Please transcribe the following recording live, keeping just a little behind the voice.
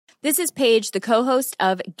This is Paige, the co-host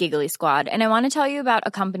of Giggly Squad, and I want to tell you about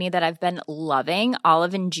a company that I've been loving,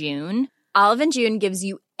 Olive and June. Olive and June gives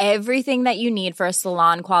you everything that you need for a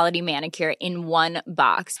salon-quality manicure in one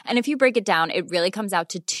box. And if you break it down, it really comes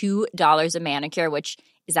out to $2 a manicure, which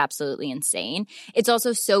is absolutely insane. It's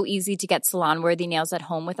also so easy to get salon-worthy nails at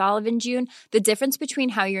home with Olive and June. The difference between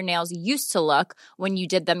how your nails used to look when you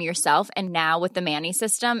did them yourself and now with the Mani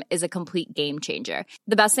system is a complete game changer.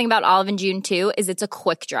 The best thing about Olive and June, too, is it's a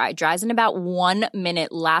quick dry. Dries in about 1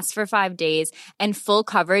 minute, lasts for 5 days, and full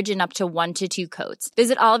coverage in up to 1 to 2 coats.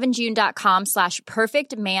 Visit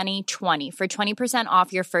oliveandjune.com/perfectmani20 for 20%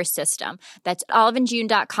 off your first system. That's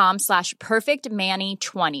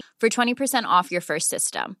oliveandjune.com/perfectmani20 for 20% off your first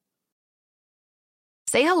system.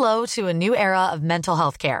 Say hello to a new era of mental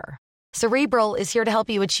health care. Cerebral is here to help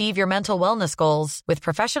you achieve your mental wellness goals with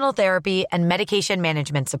professional therapy and medication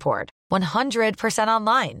management support. 100%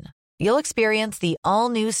 online. You'll experience the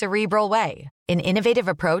all-new Cerebral Way, an innovative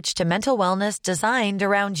approach to mental wellness designed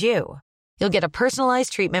around you. You'll get a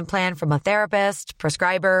personalized treatment plan from a therapist,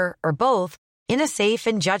 prescriber, or both in a safe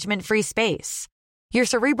and judgment-free space. Your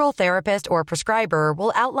Cerebral therapist or prescriber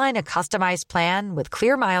will outline a customized plan with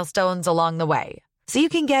clear milestones along the way, so you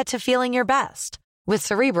can get to feeling your best. With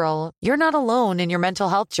Cerebral, you're not alone in your mental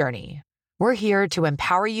health journey. We're here to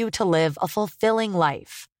empower you to live a fulfilling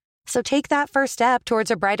life. So take that first step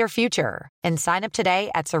towards a brighter future and sign up today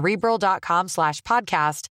at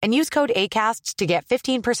Cerebral.com/podcast and use code ACAST to get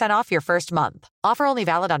 15% off your first month. Offer only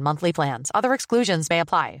valid on monthly plans. Other exclusions may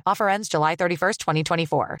apply. Offer ends July 31st,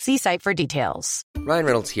 2024. See site for details. Ryan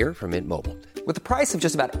Reynolds here from Mint Mobile. With the price of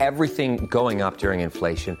just about everything going up during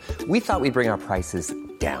inflation, we thought we'd bring our prices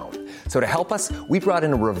down. So to help us, we brought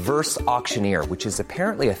in a reverse auctioneer, which is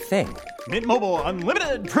apparently a thing. Mint Mobile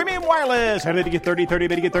Unlimited Premium Wireless. How to get 30, 30,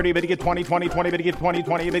 bit to get 30, bit to get 20, 20, 20, bit to get 20,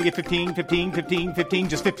 20, bit to get 15, 15, 15, 15,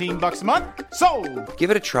 just $15 a month? Sold!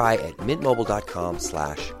 Give it a try at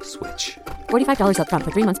mintmobile.com/switch. $45 up front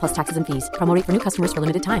for 3 months plus taxes and fees. Promo rate for new customers for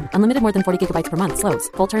limited time. Unlimited more than 40 gigabytes per month. Slows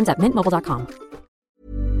full terms at mintmobile.com.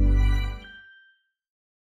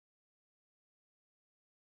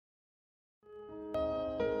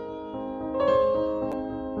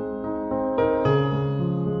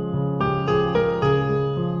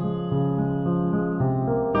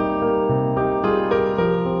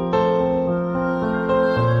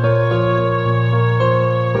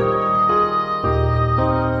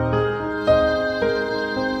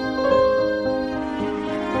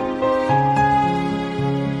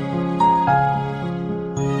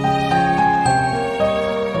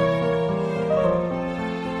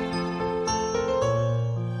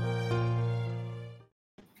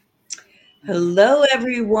 Hello,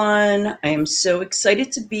 everyone. I am so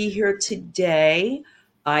excited to be here today.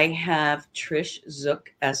 I have Trish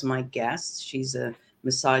Zook as my guest. She's a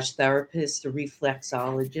massage therapist, a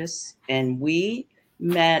reflexologist, and we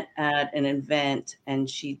met at an event and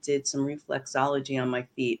she did some reflexology on my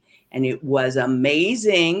feet, and it was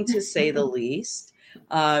amazing to say the least.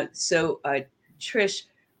 Trish,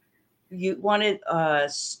 you wanted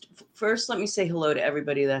first, let me say hello to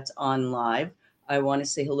everybody that's on live. I want to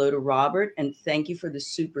say hello to Robert and thank you for the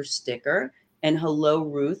super sticker. And hello,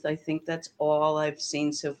 Ruth. I think that's all I've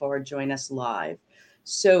seen so far join us live.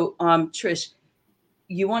 So, Trish,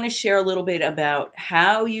 you want to share a little bit about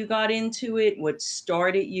how you got into it, what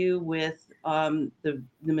started you with the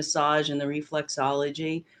massage and the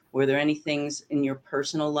reflexology? Were there any things in your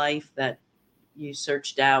personal life that you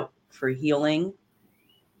searched out for healing?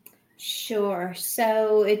 Sure.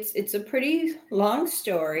 So it's a pretty long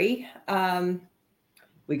story.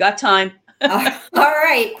 We got time. All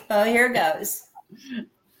right. Well, here goes.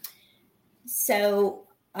 So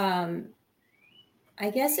I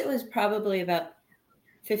guess it was probably about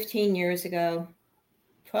 15 years ago,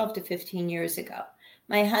 12 to 15 years ago.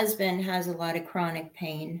 My husband has a lot of chronic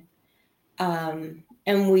pain. And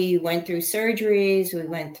we went through surgeries. We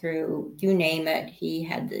went through, you name it. He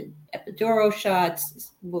had the epidural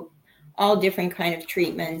shots, all different kind of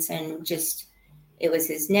treatments. And just, it was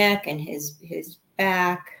his neck and his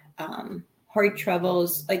back, heart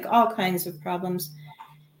troubles, like all kinds of problems.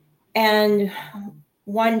 And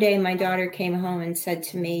one day my daughter came home and said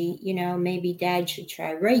to me, you know, maybe Dad should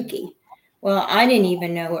try Reiki. Well, I didn't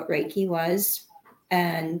even know what Reiki was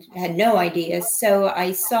and had no idea. So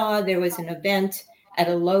I saw there was an event at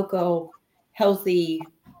a local healthy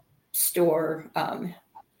store, a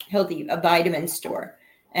vitamin store.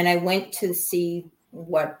 And I went to see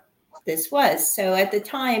what this was. So at the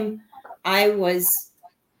time I was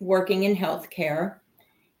working in healthcare,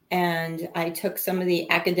 and I took some of the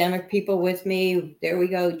academic people with me. There we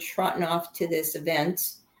go, trotting off to this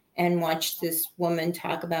event. and watched this woman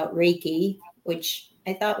talk about Reiki, which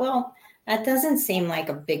I thought, well, that doesn't seem like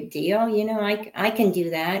a big deal. I can do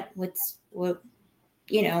that.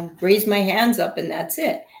 Raise my hands up and that's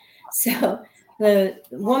it. So the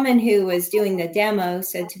woman who was doing the demo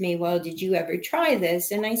said to me, well, did you ever try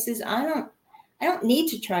this? And I says, I don't need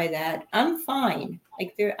to try that. I'm fine.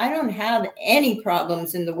 I don't have any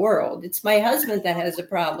problems in the world. It's my husband that has the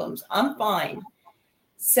problems. I'm fine.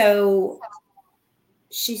 So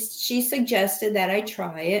she suggested that I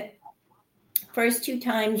try it. First 2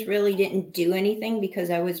 times really didn't do anything because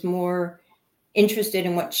I was more interested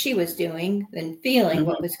in what she was doing than feeling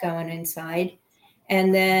what was going inside.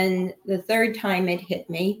 And then the 3rd time it hit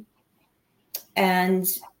me, and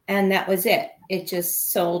that was it. It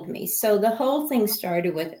just sold me. So the whole thing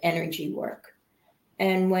started with energy work.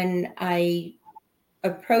 And when I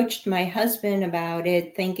approached my husband about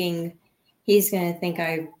it, thinking he's going to think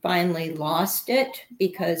I finally lost it,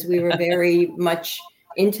 because we were very much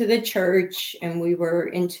into the church, and we were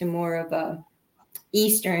into more of a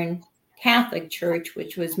Eastern Catholic church,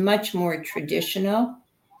 which was much more traditional.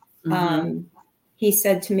 He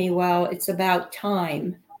said to me, well, it's about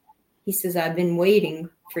time. He says, I've been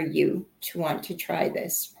waiting for you to want to try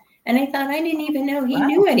this. And I thought, I didn't even know he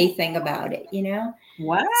knew anything about it,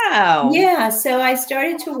 Wow. Yeah. So I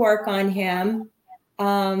started to work on him,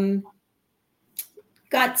 got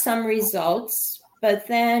some results, but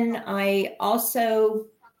then I also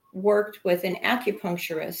worked with an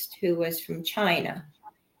acupuncturist who was from China,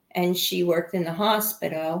 and she worked in the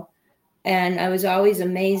hospital. And I was always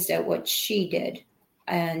amazed at what she did.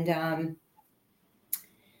 And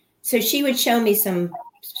so she would show me some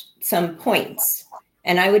points,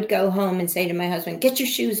 and I would go home and say to my husband, get your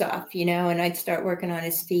shoes off, and I'd start working on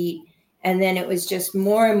his feet. And then it was just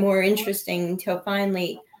more and more interesting until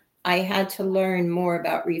finally I had to learn more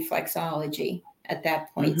about reflexology at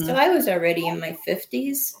that point. So I was already in my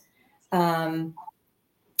 50s.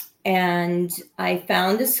 And I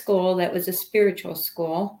found a school that was a spiritual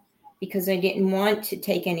school, because I didn't want to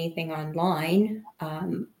take anything online.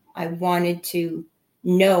 I wanted to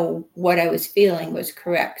know what I was feeling was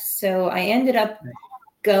correct. So I ended up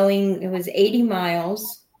going, it was 80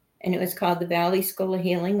 miles, and it was called the Valley School of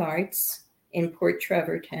Healing Arts in Port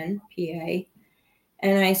Trevorton, PA.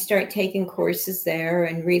 And I started taking courses there,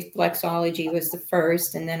 and reflexology was the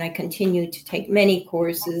first. And then I continued to take many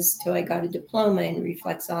courses till I got a diploma in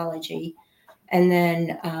reflexology. And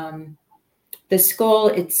then the school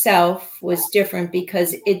itself was different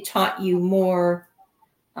because it taught you more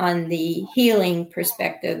on the healing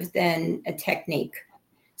perspective than a technique.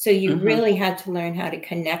 So you really had to learn how to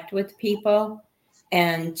connect with people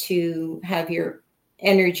and to have your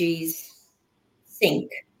energies sync.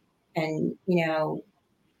 And,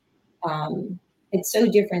 it's so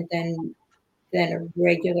different than a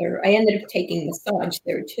regular. I ended up taking massage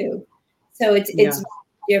there too. So it's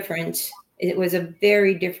different. It was a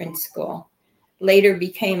very different school. Later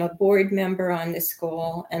became a board member on the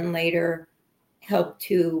school, and later helped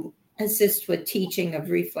to assist with teaching of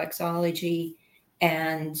reflexology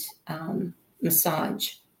and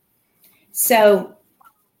massage. So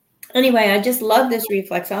anyway, I just love this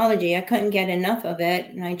reflexology. I couldn't get enough of it.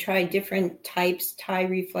 And I tried different types, Thai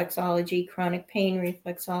reflexology, chronic pain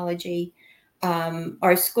reflexology.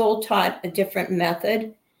 Our school taught a different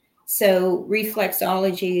method. So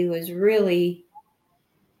reflexology was really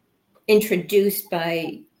introduced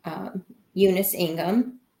by Eunice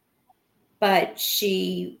Ingham, but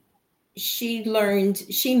she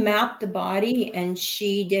mapped the body, and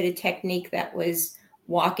she did a technique that was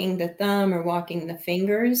walking the thumb or walking the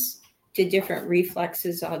fingers to different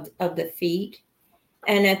reflexes of the feet.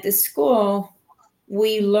 And at the school,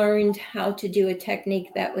 we learned how to do a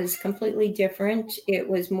technique that was completely different. It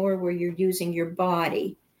was more where you're using your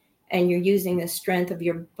body, and you're using the strength of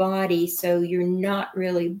your body. So you're not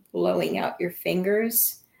really blowing out your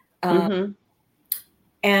fingers. And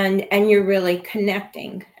you're really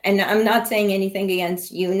connecting. And I'm not saying anything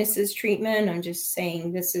against Eunice's treatment. I'm just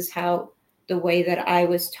saying this is how the way that I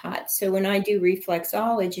was taught. So when I do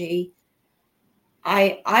reflexology,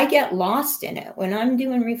 I get lost in it. When I'm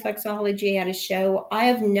doing reflexology at a show, I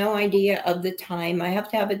have no idea of the time. I have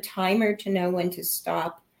to have a timer to know when to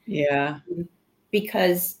stop. Yeah.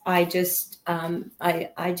 Because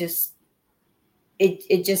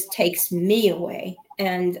it just takes me away.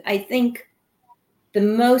 And I think the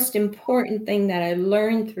most important thing that I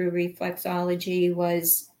learned through reflexology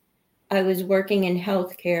was I was working in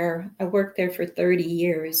healthcare. I worked there for 30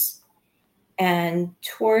 years. And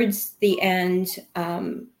towards the end,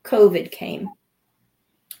 COVID came.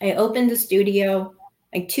 I opened the studio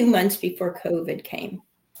like 2 months before COVID came.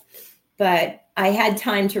 But I had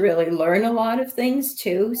time to really learn a lot of things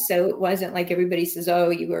too. So it wasn't like everybody says, oh,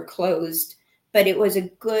 you were closed, but it was a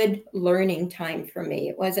good learning time for me.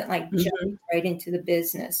 It wasn't like jumping right into the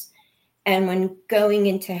business. And when going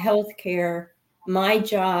into healthcare, my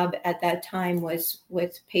job at that time was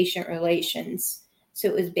with patient relations. So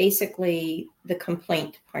it was basically the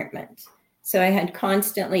complaint department. So I had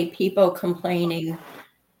constantly people complaining.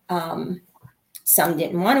 Some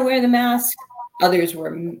didn't want to wear the mask. Others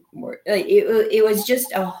were it was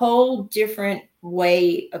just a whole different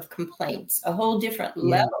way of complaints, a whole different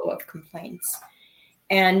level of complaints.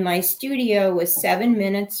 And my studio was 7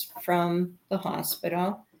 minutes from the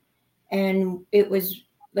hospital. And it was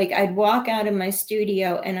like I'd walk out of my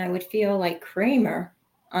studio and I would feel like Kramer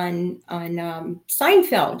on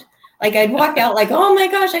Seinfeld. Like I'd walk out like, oh my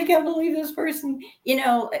gosh, I can't believe this person,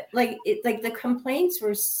 like the complaints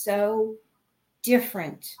were so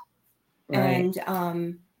different. Right.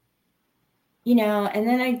 And, and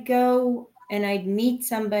then I'd go and I'd meet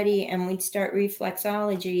somebody and we'd start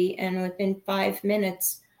reflexology. And within 5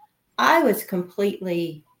 minutes, I was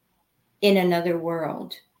completely in another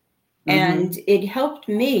world. And it helped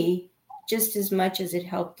me just as much as it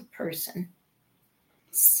helped the person.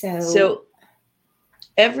 So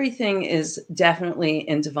everything is definitely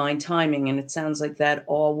in divine timing. And it sounds like that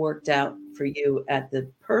all worked out for you at the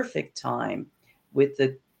perfect time with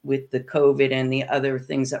the COVID and the other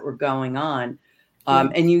things that were going on.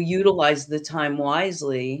 And you utilized the time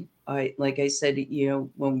wisely. Like I said,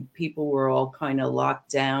 when people were all kind of locked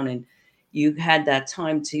down and you had that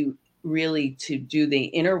time to really to do the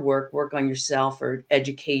inner work on yourself or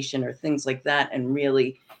education or things like that, and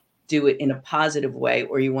really do it in a positive way,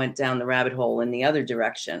 or you went down the rabbit hole in the other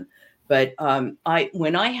direction. But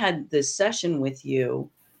when I had this session with you,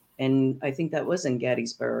 and I think that was in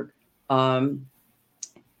Gettysburg,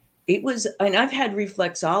 it was, and I've had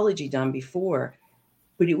reflexology done before,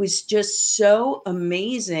 but it was just so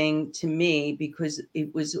amazing to me because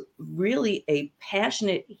it was really a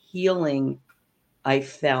passionate healing I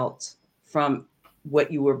felt from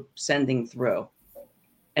what you were sending through.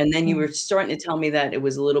 And then you were starting to tell me that it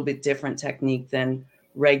was a little bit different technique than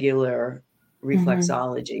regular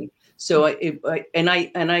reflexology. So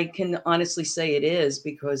I can honestly say it is,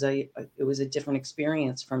 because it was a different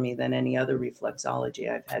experience for me than any other reflexology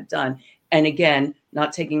I've had done. And again,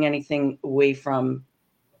 not taking anything away from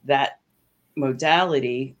that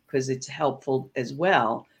modality, because it's helpful as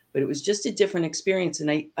well, but it was just a different experience.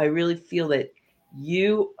 And I really feel that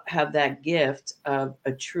you have that gift of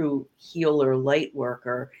a true healer, light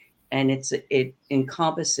worker, and it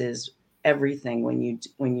encompasses everything when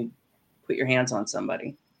you put your hands on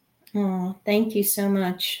somebody. Oh, thank you so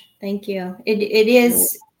much. Thank you. It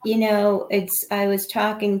is, I was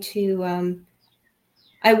talking to,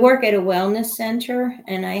 I work at a wellness center,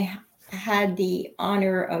 and I had the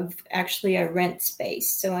honor of actually I rent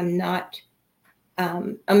space. So I'm not,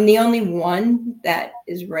 I'm the only one that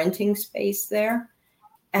is renting space there.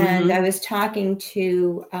 And I was talking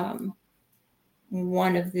to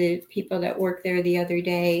one of the people that work there the other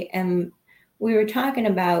day, and we were talking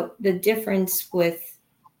about the difference with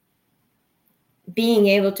being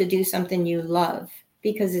able to do something you love,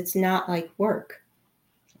 because it's not like work.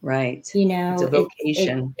 Right. It's a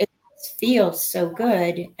vocation. It feels so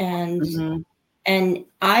good. And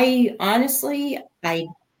I honestly, I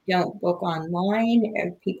don't book online.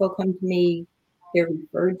 If people come to me, they're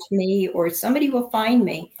referred to me, or somebody will find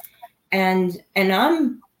me. And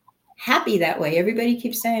I'm happy that way. Everybody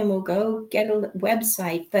keeps saying, well, go get a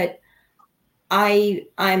website. But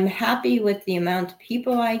I'm happy with the amount of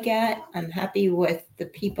people I get. I'm happy with the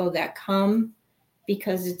people that come,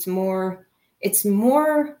 because it's more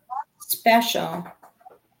special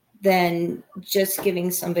than just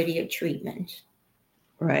giving somebody a treatment.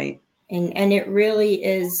 Right. And it really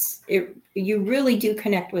is, you really do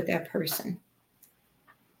connect with that person.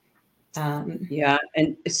 Yeah.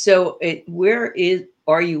 And so where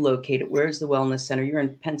are you located? Where's the wellness center? You're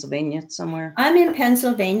in Pennsylvania somewhere? I'm in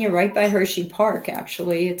Pennsylvania, right by Hershey Park,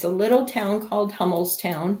 actually. It's a little town called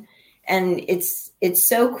Hummelstown, and it's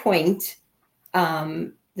so quaint.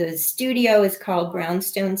 The studio is called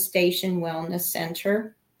Brownstone Station Wellness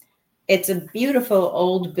Center. It's a beautiful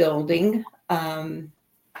old building.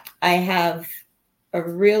 I have a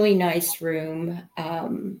really nice room.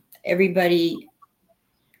 Everybody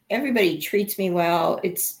treats me well.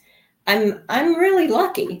 I'm really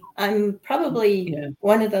lucky. I'm probably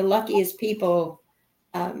one of the luckiest people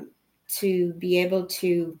to be able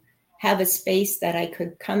to have a space that I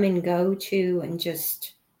could come and go to, and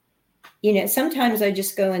just, sometimes I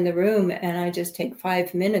just go in the room and I just take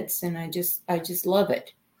 5 minutes and I just love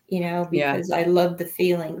it, because I love the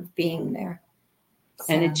feeling of being there.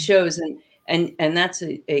 And it So, shows, and that's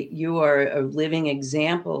you are a living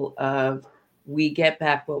example of we get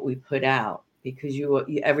back what we put out, because you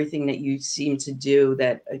everything that you seem to do,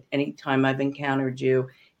 that anytime I've encountered you,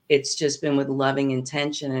 it's just been with loving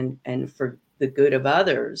intention and for the good of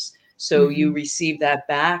others. So you mhm. receive that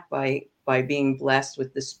back by being blessed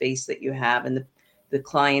with the space that you have and the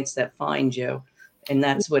clients that find you. And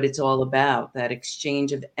that's what it's all about, that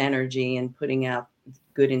exchange of energy and putting out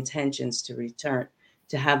good intentions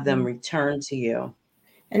to have them return to you.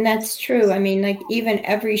 And that's true. I mean, like even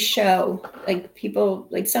every show, like people,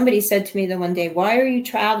 like somebody said to me the one day, "Why are you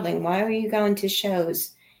traveling? Why are you going to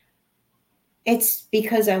shows?" It's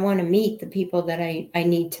because I want to meet the people that I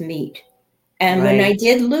need to meet. And when I Right.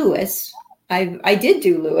 did Lewis, I did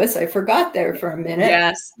do Lewis. I forgot there for a minute.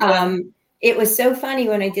 Yes. Yeah. It was so funny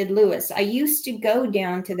when I did Lewis. I used to go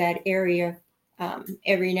down to that area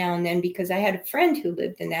every now and then because I had a friend who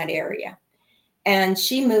lived in that area, and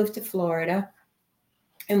she moved to Florida.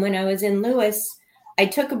 And when I was in Lewis, I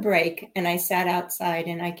took a break and I sat outside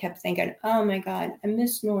and I kept thinking, "Oh my God, I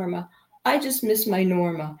miss Norma. I just miss my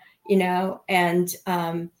Norma," you know. And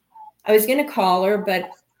I was going to call her, but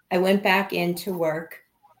I went back into work.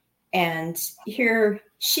 And here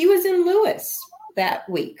she was in Lewis that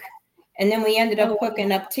week. And then we ended up Oh,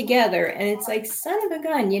 hooking up together. And it's like, son of a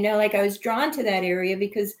gun, you know, like I was drawn to that area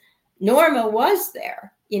because Norma was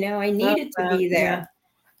there. You know, I wow. needed to be Yeah. there.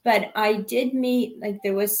 But I did meet, like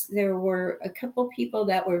there were a couple people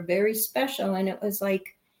that were very special. And it was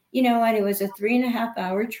like, you know what, it was a 3.5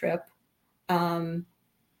 hour trip. Um,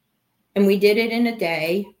 and we did it in a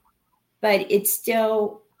day, but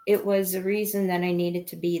it was a reason that I needed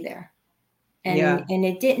to be there. Yeah. And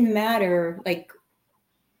it didn't matter, like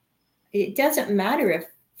it doesn't matter if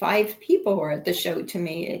 5 people are at the show to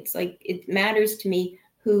me. It's like it matters to me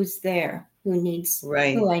who's there,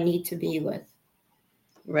 Right. who I need to be with.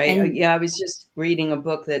 Right. And Yeah. I was just reading a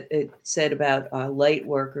book that it said about light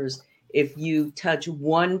workers. If you touch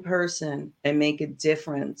one person and make a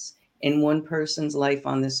difference in one person's life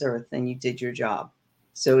on this earth, then you did your job.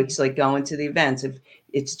 So it's like going to the events. If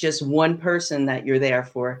it's just one person that you're there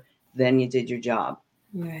for, then you did your job.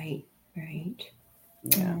 right, right.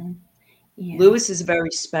 Yeah. Yeah. Lewis is very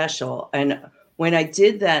special. And when I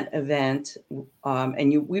did that event,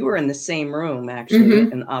 we were in the same room actually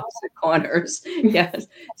Mm-hmm. in opposite corners. Yes.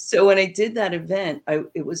 So when I did that event,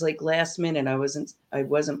 it was like last minute. I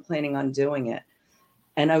wasn't planning on doing it.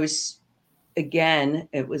 And it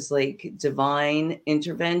was like divine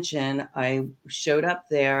intervention. I showed up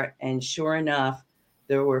there, and sure enough,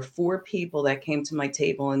 there were 4 people that came to my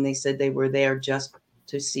table, and they said they were there just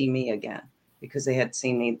to see me again because they had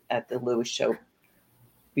seen me at the Lewis show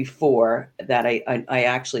before that. I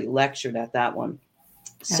actually lectured at that one.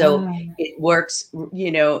 So Ah. it works,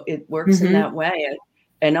 it works in Mm-hmm. that way.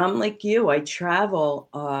 And I'm like you, I travel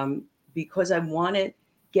because I want to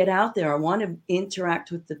get out there. I want to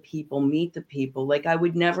interact with the people, meet the people. Like I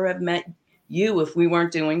would never have met you if we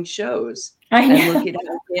weren't doing shows. I And look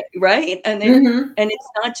know. at right. Mm-hmm. And it's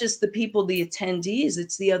not just the people, the attendees,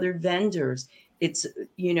 it's the other vendors. It's,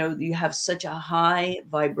 you have such a high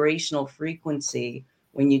vibrational frequency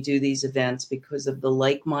when you do these events because of the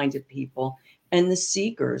like-minded people and the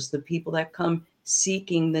seekers, the people that come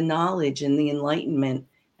seeking the knowledge and the enlightenment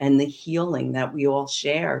and the healing that we all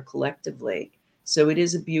share collectively. So it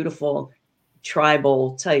is a beautiful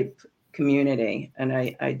tribal type community. And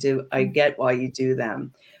I get why you do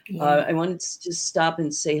them. Yeah. I wanted to just stop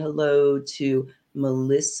and say hello to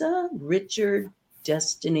Melissa, Richard,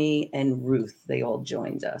 Destiny, and Ruth. They all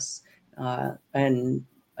joined us. And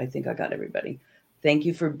I think I got everybody. Thank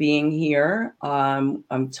you for being here. I'm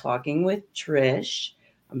talking with Trish.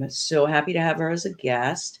 I'm so happy to have her as a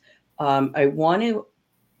guest. I want to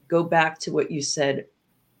go back to what you said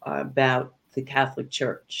about the Catholic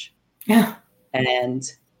Church Yeah. and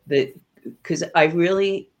because I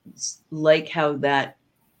really like how that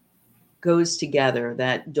goes together,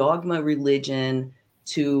 that dogma religion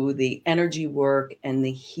to the energy work and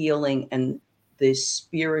the healing and the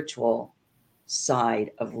spiritual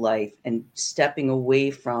side of life, and stepping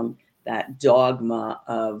away from that dogma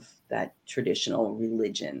of that traditional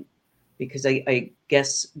religion. Because I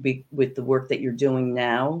guess with the work that you're doing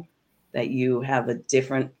now, that you have a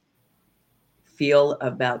different feel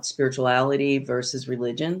about spirituality versus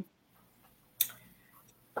religion.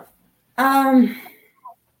 Um,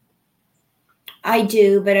 I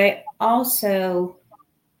do, but I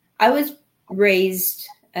was raised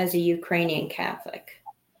as a Ukrainian Catholic.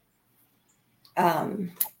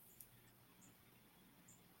 Um,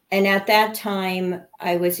 and at that time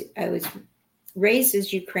I was raised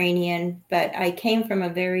as Ukrainian, but I came from a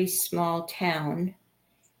very small town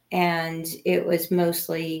and it was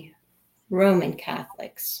mostly Roman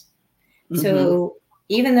Catholics. Mm-hmm. So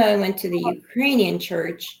even though I went to the Ukrainian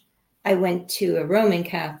church, I went to a Roman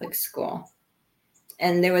Catholic school.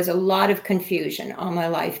 And there was a lot of confusion all my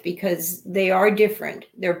life because they are different.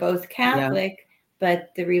 They're both Catholic,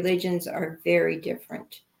 but the religions are very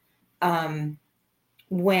different.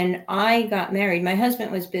 When I got married, my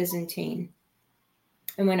husband was Byzantine.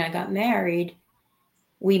 And when I got married,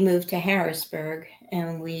 we moved to Harrisburg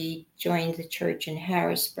and we joined the church in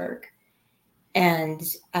Harrisburg. And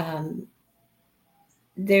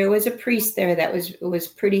there was a priest there that was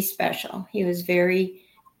pretty special. He was very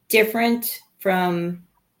different from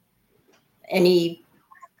any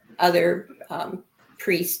other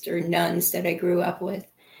priest or nuns that I grew up with.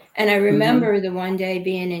 And I remember the one day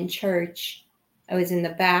being in church, I was in the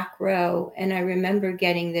back row, and I remember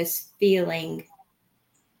getting this feeling.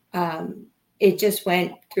 It just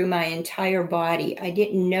went through my entire body. I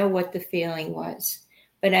didn't know what the feeling was,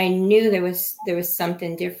 but I knew there was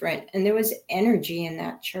something different, and there was energy in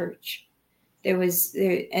that church.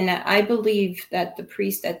 And I believe that the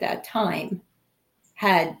priest at that time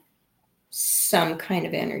had some kind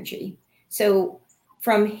of energy. So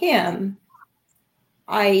from him,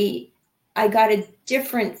 I got a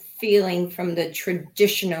different feeling from the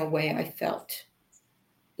traditional way I felt.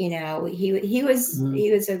 You know, he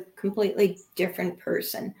was a completely different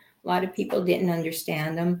person. A lot of people didn't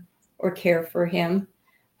understand him or care for him.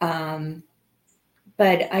 But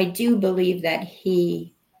I do believe that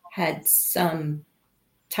he had some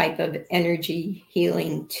type of energy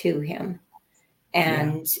healing to him.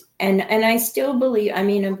 And I still believe, I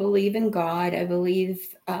mean, I believe in God. I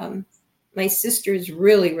believe my sister's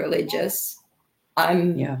really religious.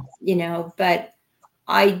 You know, but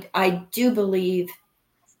I do believe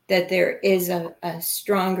that there is a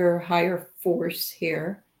stronger, higher force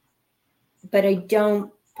here. But I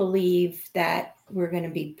don't believe that we're going to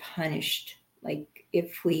be punished. Like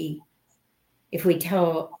if we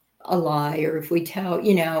tell a lie, or if we tell,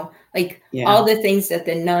 you know, like all the things that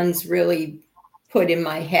the nuns really put in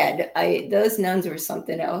my head. Those nuns were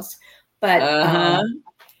something else. But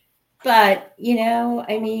but you know,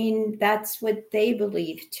 I mean, that's what they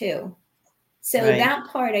believe too. So that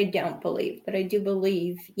part I don't believe, but I do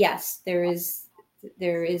believe, yes, there is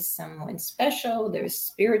someone special. There's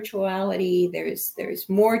spirituality. There's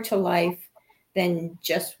more to life than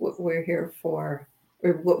just what we're here for,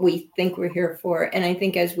 or what we think we're here for. And I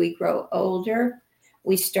think as we grow older,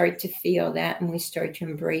 we start to feel that, and we start to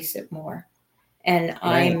embrace it more. And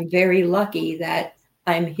I'm very lucky that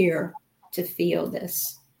I'm here to feel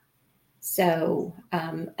this. So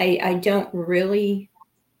I don't really,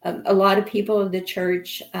 a lot of people of the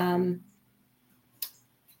church, I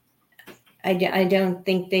don't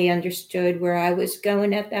think they understood where I was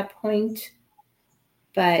going at that point.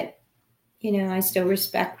 But, you know, I still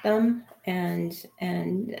respect them, and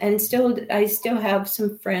still, I still have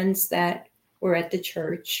some friends that were at the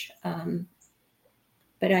church.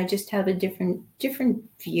 But I just have a different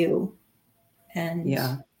view,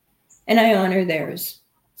 and I honor theirs.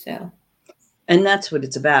 So, and that's what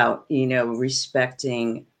it's about, you know,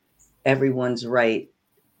 respecting everyone's right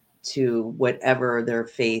to whatever their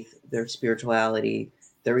faith, their spirituality,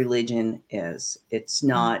 their religion is. It's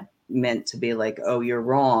not meant to be like, oh, you're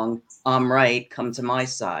wrong, I'm right, come to my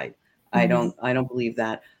side. I don't believe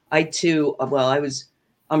that. I too, well,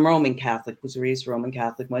 I'm Roman Catholic, was raised Roman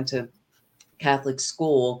Catholic, went to Catholic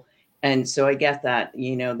school. And so I get that,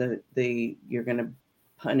 you know, the you're going to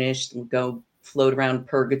punish and go float around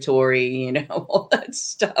purgatory, you know, all that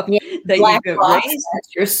stuff that you get raised.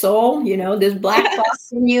 That's your soul, you know, there's black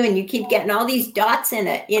box in you, and you keep getting all these dots in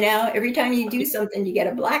it. You know, every time you do something, you get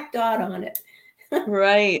a black dot on it.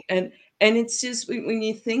 Right. And it's just, when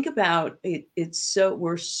you think about it,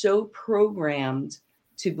 we're so programmed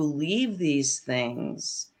to believe these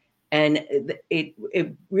things. And it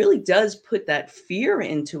really does put that fear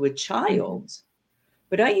into a child.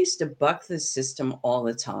 But I used to buck the system all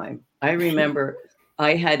the time. I remember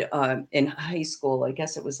I had in high school, I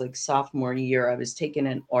guess it was like sophomore year, I was taking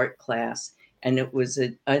an art class, and it was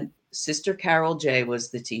a Sister Carol J was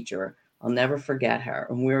the teacher. I'll never forget her.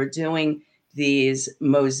 And we were doing these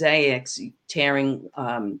mosaics, tearing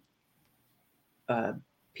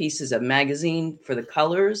pieces of magazine for the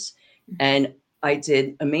colors. And I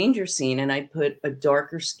did a manger scene, and I put a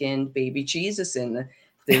darker skinned baby Jesus in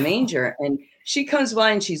the manger. And she comes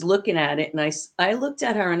by and she's looking at it. And I looked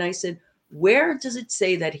at her and I said, where does it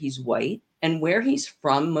say that he's white, and where he's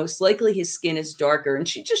from? Most likely his skin is darker. And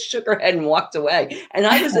she just shook her head and walked away. And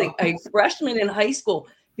I was a freshman in high school,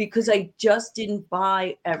 because I just didn't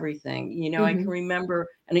buy everything. You know, I can Mm-hmm. remember,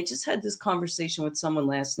 and I just had this conversation with someone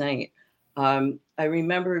last night. I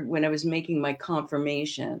remember when I was making my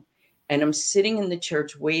confirmation, and I'm sitting in the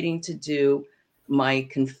church waiting to do my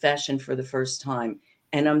confession for the first time,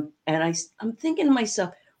 and I'm thinking to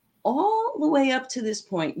myself, all the way up to this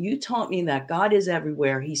point, you taught me that God is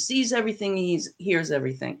everywhere. He sees everything. He hears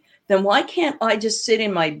everything. Then why can't I just sit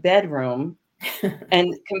in my bedroom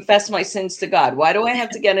and confess my sins to God? Why do I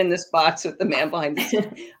have to get in this box with the man behind the scenes?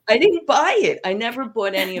 I didn't buy it. I never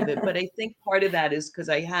bought any of it. But I think part of that is because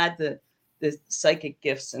I had the psychic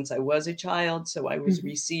gifts since I was a child. So I was Mhm.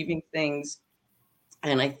 receiving things.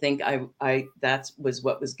 And I think I that was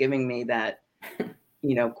what was giving me that,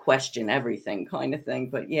 question everything kind of thing.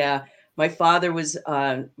 But yeah, my father was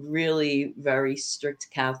really very strict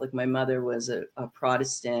Catholic. My mother was a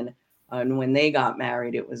Protestant. And when they got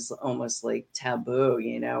married, it was almost like taboo,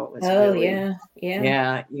 it was Oh, really, yeah.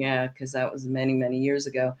 Yeah. yeah, because that was many, many years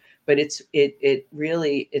ago. But it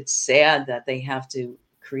really, it's sad that they have to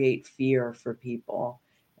create fear for people.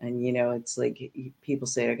 And, it's like people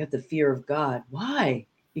say, I got the fear of God. Why?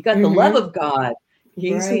 You got the love Mm-hmm. of God.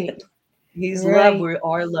 He's Right. He's love. Right. We're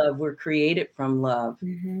our love. We're created from love.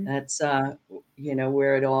 Mm-hmm. That's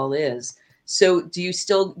where it all is. So do you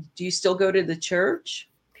still go to the church?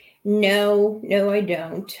 No, no, I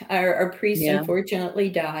don't. Our priest Yeah. unfortunately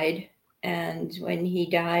died, and when he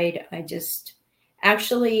died, I just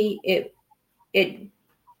actually it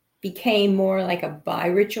became more like a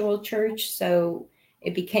bi-ritual church, so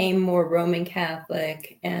it became more Roman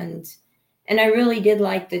Catholic, and I really did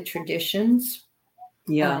like the traditions.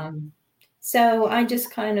 Yeah. Um, so I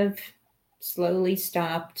just kind of slowly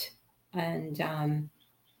stopped, and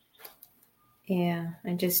yeah,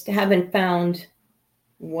 I just haven't found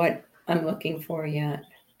what I'm looking for yet.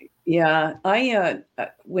 Yeah.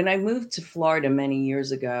 When I moved to Florida many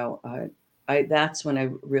years ago, that's when I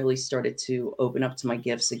really started to open up to my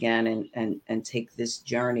gifts again and take this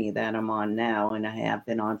journey that I'm on now, and I have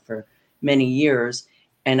been on for many years.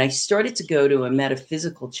 And I started to go to a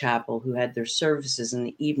metaphysical chapel who had their services in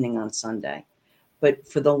the evening on Sunday. But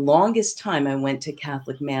for the longest time, I went to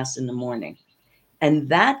Catholic Mass in the morning. And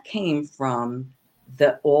that came from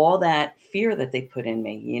the all that fear that they put in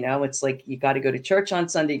me. It's like you got to go to church on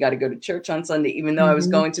Sunday, you got to go to church on Sunday. Even though I was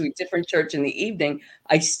Mhm. going to a different church in the evening,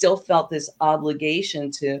 I still felt this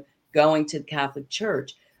obligation to going to the Catholic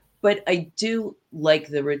Church. But I do like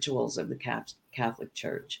the rituals of the Catholic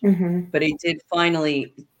Church. Mhm. But I did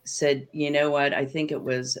finally said, you know what? I think it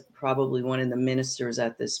was probably one of the ministers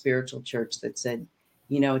at the spiritual church that said,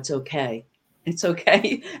 it's okay. It's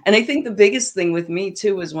okay. And I think the biggest thing with me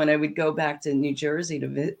too was when I would go back to New Jersey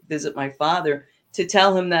to visit my father, to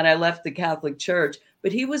tell him that I left the Catholic Church.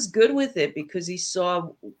 But he was good with it because he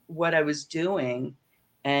saw what I was doing,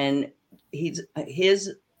 and his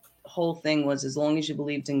whole thing was, as long as you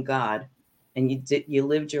believed in God and you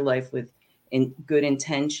lived your life with in good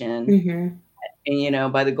intention, Mhm.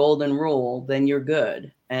 and by the golden rule, then you're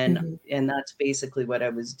good. and Mhm. and that's basically what I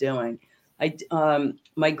was doing.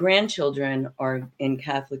 My grandchildren are in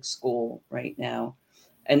Catholic school right now,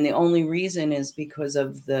 and the only reason is because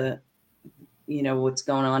of the what's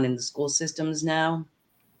going on in the school systems now.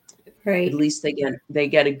 At Right. least they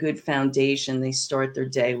get a good foundation. They start their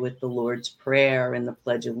day with the Lord's Prayer and the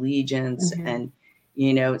Pledge of Allegiance, Mhm.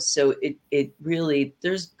 and so it really,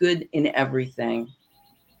 there's good in everything.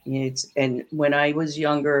 And when I was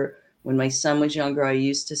younger, when my son was younger, I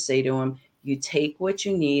used to say to him, you take what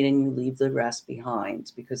you need and you leave the rest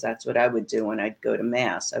behind, because that's what I would do when I'd go to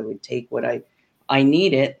mass. I would take what I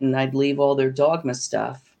needed, and I'd leave all their dogma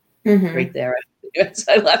stuff right Mhm. there as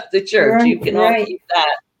I left the church. Right. You can all Right. keep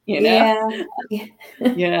that, you know? Yeah. Yeah.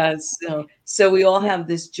 Yeah. So we all Yeah. have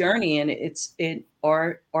this journey, and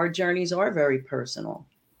our journeys are very personal,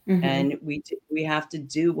 Mhm. and we have to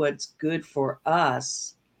do what's good for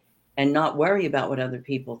us and not worry about what other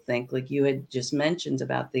people think. Like you had just mentioned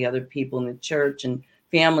about the other people in the church and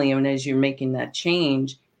family. And as you're making that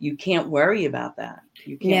change, you can't worry about that.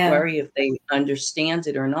 You can't No. worry if they understand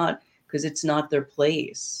it or not, because it's not their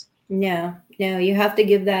place. No. No, you have to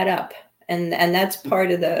give that up. And that's part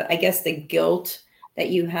of the, I guess, the guilt that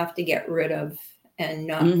you have to get rid of and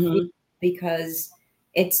not feel, Hmm. because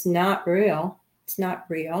it's not real. It's not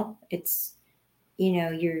real. It's,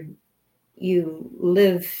 you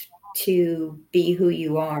live to be who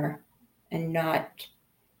you are, and not,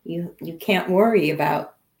 you can't worry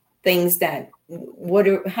about things that,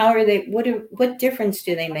 how are they, what difference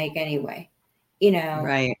do they make anyway, you know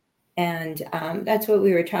Right. and that's what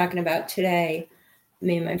we were talking about today.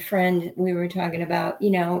 Me and my friend, we were talking about,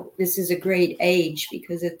 this is a great age,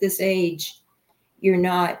 because at this age you're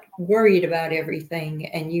not worried about everything,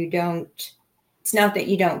 and it's not that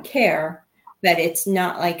you don't care, but it's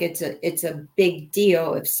not like it's a big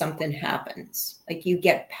deal if something happens. Like, you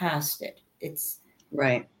get past it. It's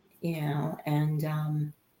Right. And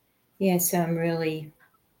so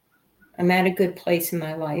I'm at a good place in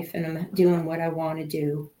my life, and I'm doing what I want to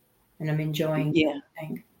do, and I'm enjoying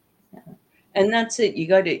everything. And that's it. You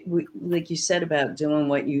got to, like you said, about doing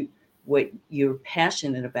what you're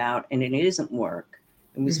passionate about, and it isn't work.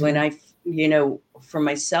 It was when for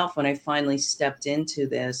myself, when I finally stepped into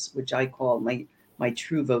this, which I call my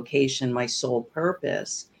true vocation, my sole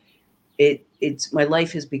purpose. It's my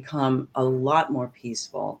life has become a lot more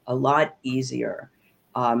peaceful, a lot easier.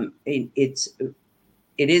 It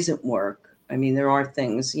isn't work. I mean, there are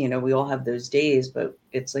things, we all have those days, but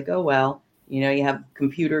it's like, oh, well, you have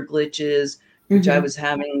computer glitches, which I was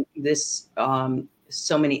having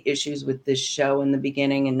so many issues with this show in the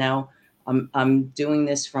beginning. And now I'm doing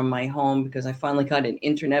this from my home because I finally got an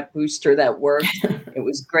internet booster that worked. It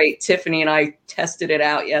was great. Tiffany and I tested it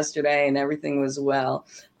out yesterday and everything was well.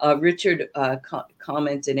 Richard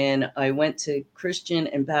commented I went to Christian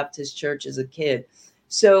and Baptist church as a kid.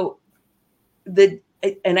 So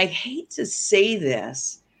and I hate to say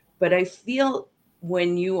this, but I feel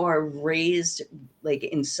when you are raised like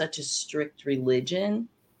in such a strict religion,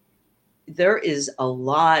 there is a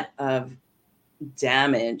lot of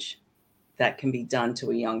damage that can be done to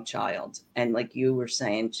a young child. And like you were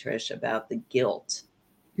saying, Trish, about the guilt,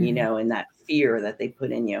 and that fear that they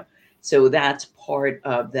put in you. So that's part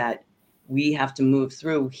of that. We have to move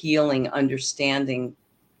through healing, understanding,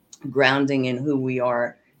 grounding in who we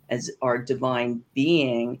are as our divine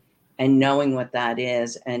being, and knowing what that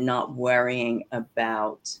is, and not worrying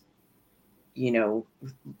about,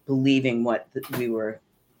 believing what we were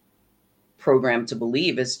programmed to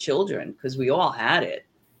believe as children, because we all had it,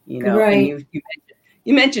 Right. And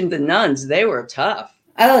you mentioned the nuns. They were tough.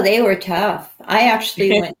 Oh, they were tough. I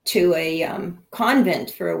actually went to a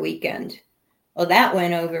convent for a weekend. Well, that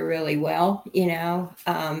went over really well,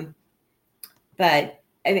 but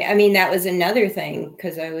I mean, that was another thing,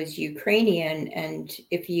 because I was Ukrainian, and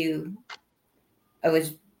I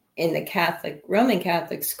was in the Roman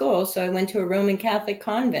Catholic school, so I went to a Roman Catholic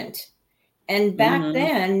convent. And back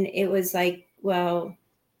then it was like, well,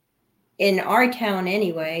 in our town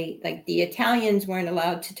anyway, like the Italians weren't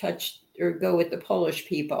allowed to touch or go with the Polish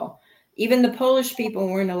people. Even the Polish people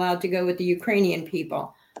weren't allowed to go with the Ukrainian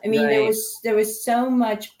people. I mean, Right. there was so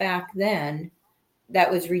much back then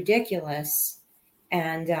that was ridiculous.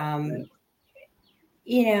 And,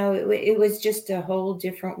 it was just a whole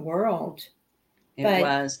different world. It But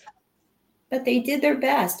was. they did their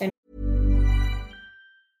best.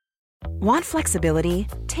 Want flexibility?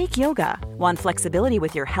 Take yoga. Want flexibility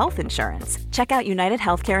with your health insurance? Check out United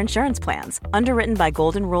Healthcare Insurance Plans. Underwritten by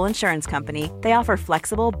Golden Rule Insurance Company, they offer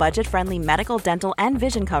flexible, budget-friendly medical, dental, and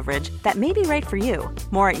vision coverage that may be right for you.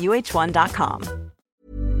 More at uh1.com.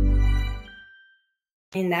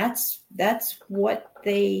 And that's what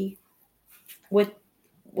they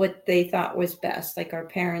thought was best. Like our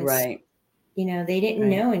parents, Right. They didn't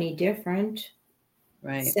know any different.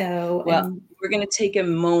 Right. So, well, we're going to take a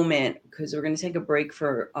moment because we're going to take a break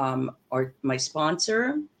for my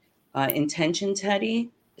sponsor, Intention Teddy.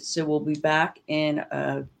 So we'll be back in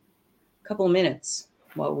a couple of minutes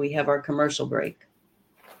while we have our commercial break.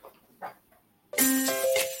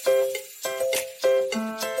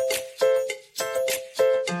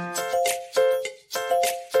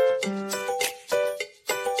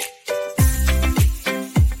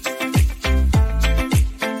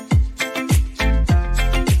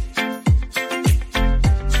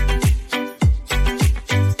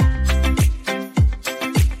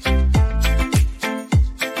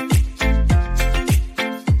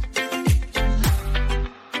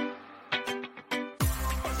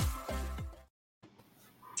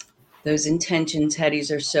 Those Intention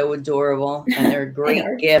Teddies are so adorable, and they're a great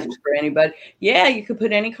gift for anybody. Yeah, you could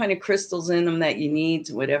put any kind of crystals in them that you need,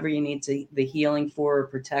 whatever you need the healing for or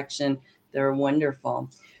protection. They're wonderful.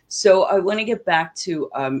 So I want to get back to,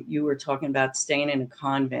 you were talking about staying in a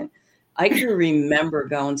convent. I can remember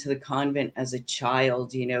going to the convent as a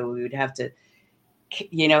child. We would have to,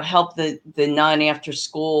 help the nun after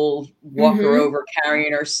school, walk her over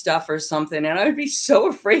carrying her stuff or something. And I would be so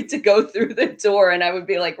afraid to go through the door, and I would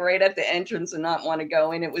be like right at the entrance and not want to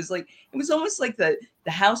go in. It was almost like the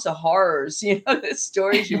House of Horrors, the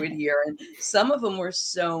stories you would hear. And some of them were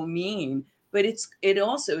so mean, but it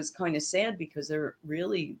also is kind of sad because there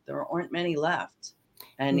aren't many left.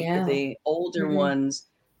 And the older ones,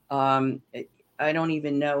 I don't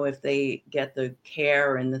even know if they get the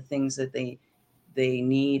care and the things that they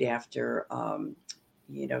need after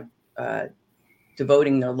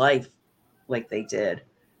devoting their life like they did.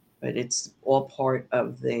 But it's all part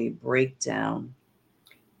of the breakdown.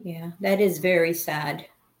 Yeah, that is very sad.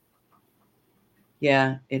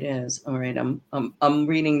 Yeah, it is. All right, I'm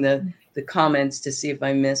reading the comments to see if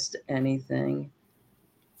I missed anything.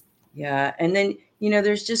 Yeah, and then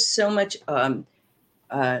there's just so much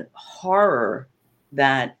horror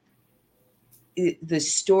that the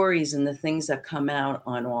stories and the things that come out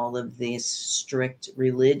on all of these strict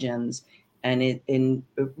religions, and it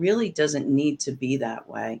really doesn't need to be that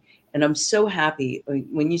way. And I'm so happy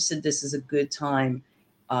when you said this is a good time,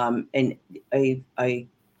 and I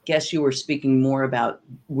guess you were speaking more about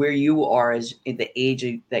where you are as in the age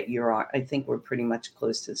that you're on. I think we're pretty much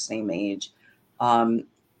close to the same age. um,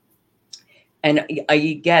 and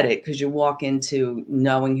I get it because you walk into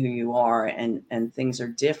knowing who you are, and things are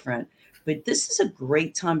different. But this is a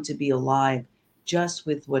great time to be alive, just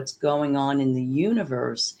with what's going on in the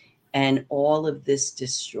universe, and all of this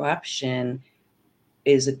disruption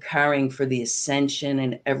is occurring for the ascension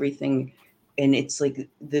and everything. And it's like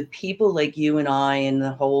the people like you and I and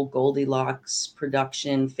the whole Goldilocks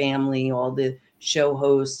production family, all the show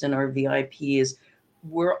hosts and our VIPs,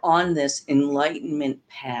 we're on this enlightenment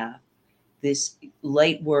path, this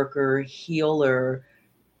light worker, healer,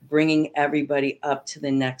 bringing everybody up to the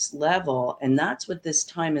next level. And that's what this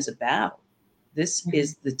time is about. This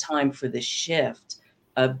is the time for the shift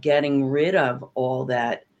of getting rid of all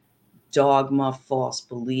that dogma, false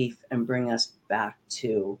belief, and bring us back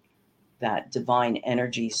to that divine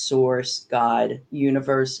energy source, God,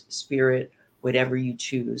 universe, spirit, whatever you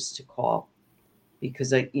choose to call.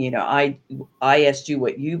 Because I asked you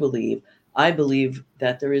what you believe. I believe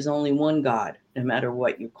that there is only one God, no matter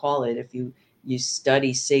what you call it. If you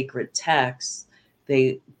study sacred texts,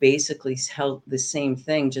 they basically tell the same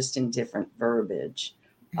thing, just in different verbiage.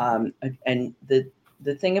 And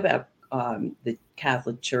the thing about the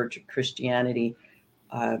Catholic Church or Christianity,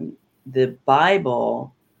 the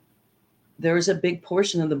Bible, there was a big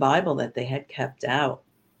portion of the Bible that they had kept out.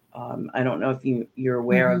 I don't know if you're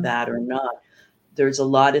aware of that or not. There's a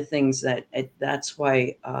lot of things that's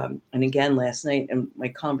why, and again, last night in my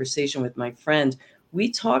conversation with my friend, we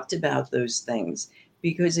talked about those things,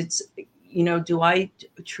 because it's, do I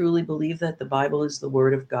truly believe that the Bible is the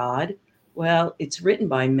word of God? Well, it's written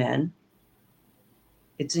by men.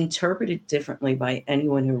 It's interpreted differently by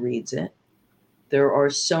anyone who reads it. There are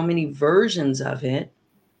so many versions of it.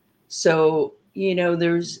 So,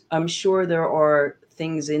 I'm sure there are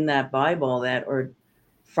things in that Bible that are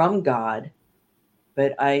from God,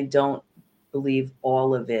 but I don't believe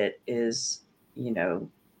all of it is,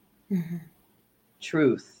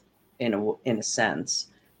 truth in a sense,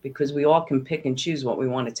 because we all can pick and choose what we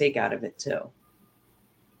want to take out of it too.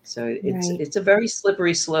 So it's a very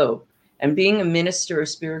slippery slope. And being a minister, a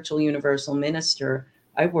spiritual universal minister,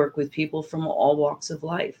 I work with people from all walks of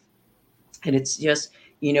life. And it's just,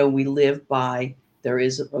 we live by, there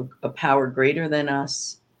is a power greater than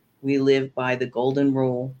us. We live by the golden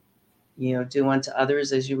rule, do unto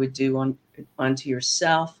others as you would do unto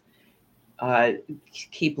yourself.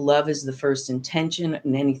 Keep love as the first intention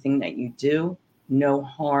in anything that you do. No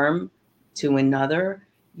harm to another.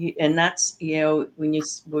 And that's, when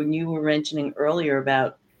you were mentioning earlier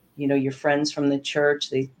about, your friends from the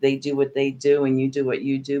church, they do what they do and you do what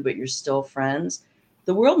you do, but you're still friends.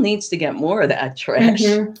 The world needs to get more of that trash.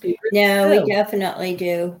 No, we definitely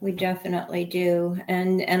do. We definitely do.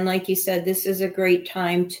 And like you said, this is a great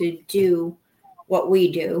time to do what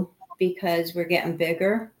we do, because we're getting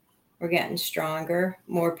bigger, we're getting stronger,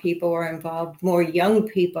 more people are involved, more young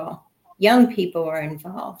people are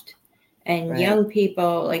involved. And young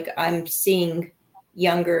people, like I'm seeing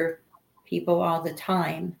younger people all the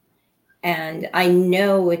time. And I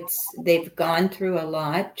know they've gone through a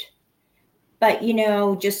lot. But,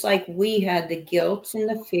 just like we had the guilt and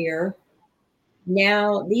the fear,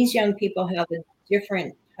 now these young people have a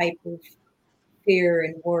different type of fear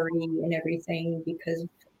and worry and everything, because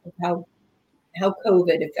of how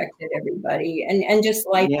COVID affected everybody and just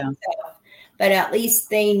life itself. But at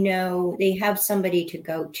least they know they have somebody to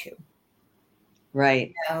go to.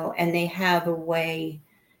 Right. And they have a way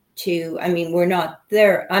to, we're not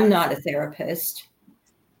there. I'm not a therapist,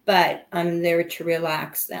 but I'm there to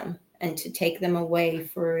relax them and to take them away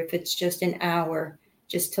for, if it's just an hour,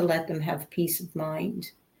 just to let them have peace of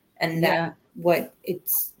mind. And that's what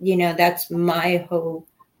it's, that's my whole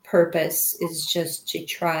purpose, is just to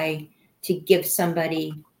try to give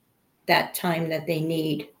somebody that time that they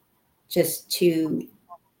need, just to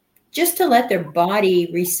let their body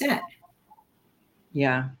reset.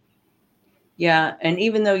 Yeah. Yeah. And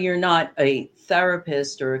even though you're not a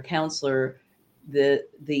therapist or a counselor, the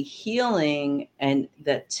healing and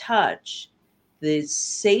the touch, the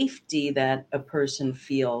safety that a person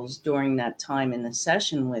feels during that time in the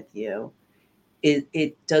session with you,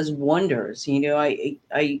 it does wonders.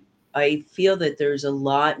 I feel that there's a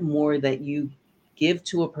lot more that you give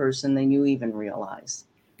to a person than you even realize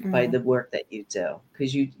by Mm. the work that you do,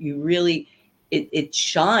 because you really, it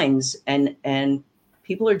shines, and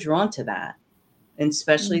people are drawn to that, and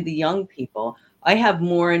especially Mm. the young people. I have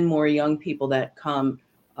more and more young people that come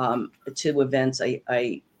to events.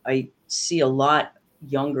 I see a lot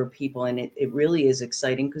younger people, and it really is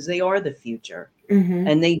exciting because they are the future, Mhm.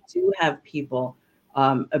 and they do have people.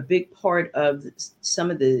 A big part of some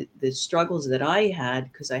of the struggles that I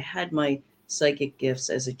had, because I had my psychic gifts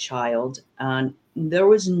as a child, and there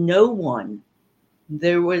was no one.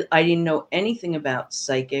 I didn't know anything about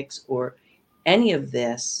psychics or any of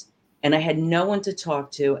this, and I had no one to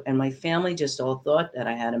talk to, and my family just all thought that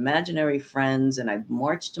I had imaginary friends, and I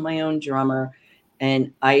marched to my own drummer,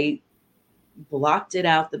 and I blocked it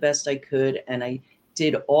out the best I could, and I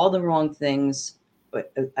did all the wrong things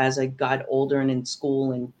as I got older and in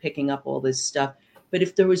school and picking up all this stuff. But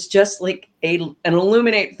if there was just like an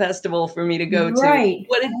Illuminate festival for me to go to, Right.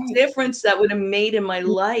 what a Right. difference that would have made in my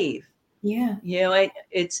life. Yeah.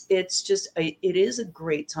 It's just it is a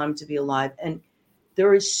great time to be alive, and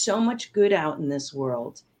there is so much good out in this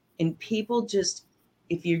world, and people just,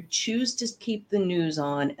 if you choose to keep the news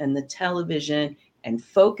on and the television and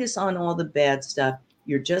focus on all the bad stuff,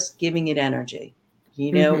 you're just giving it energy.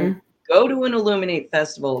 You know, Mhm. go to an Illuminate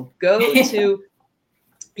festival, go to,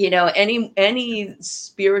 any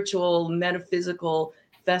spiritual metaphysical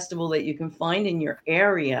festival that you can find in your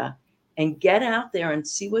area, and get out there and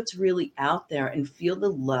see what's really out there, and feel the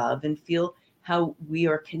love, and feel how we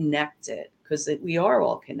are connected, because we are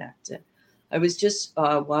all connected. I was just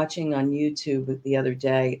watching on YouTube the other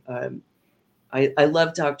day. I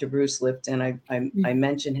love Dr. Bruce Lipton. I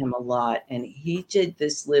mention him a lot, and he did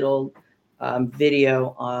this little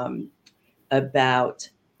video about,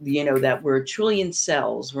 that we're a trillion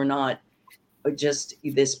cells. We're not just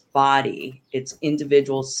this body, it's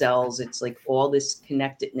individual cells, it's like all this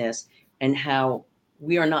connectedness, and how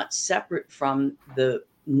we are not separate from the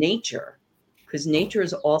nature, because nature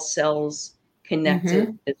is all cells connected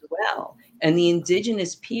Mhm. as well. And the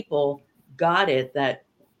indigenous people got it, that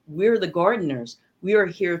we're the gardeners. We are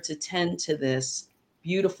here to tend to this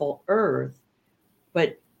beautiful earth,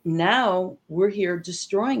 but now we're here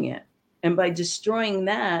destroying it. And by destroying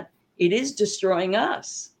that, it is destroying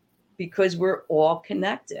us, because we're all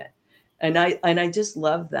connected. And I just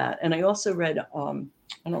love that. And I also read,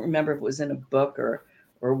 I don't remember if it was in a book or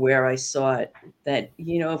where I saw it, that,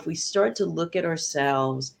 if we start to look at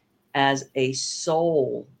ourselves as a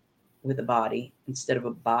soul with a body instead of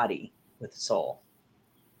a body with a soul.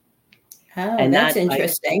 Oh, And that's that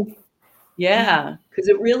interesting. Yeah. yeah, because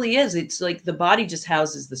it really is. It's like the body just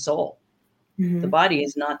houses the soul. The Mhm. body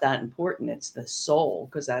is not that important. It's the soul,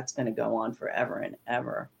 because that's going to go on forever and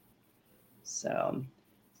ever. So,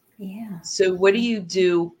 Yeah. so what do you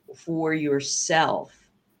do for yourself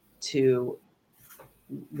to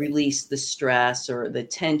release the stress or the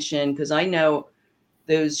tension? Because I know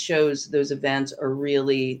those shows, those events are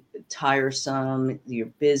really tiresome.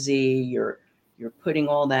 You're busy. You're putting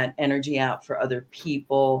all that energy out for other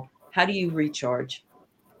people. How do you recharge?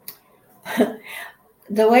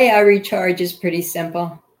 The way I recharge is pretty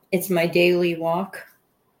simple. It's my daily walk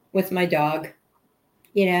with my dog.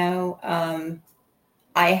 You know,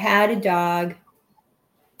 I had a dog.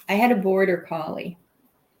 I had a border collie,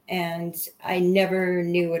 and I never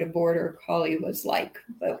knew what a border collie was like.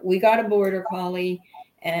 But we got a border collie,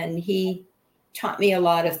 and he taught me a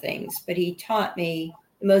lot of things. But he taught me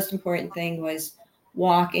the most important thing was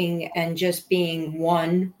walking and just being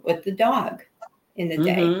one with the dog in the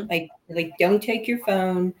day. Mm-hmm. Like don't take your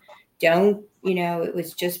phone, don't, it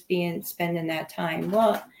was just being spending that time.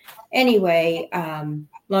 Well, anyway,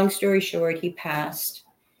 long story short, he passed,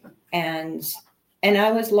 and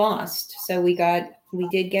I was lost. So we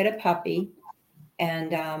did get a puppy,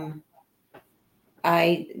 and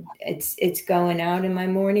it's going out in my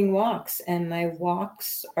morning walks, and my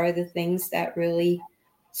walks are the things that really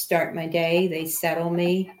start my day. They settle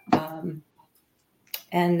me,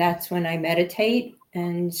 and that's when I meditate,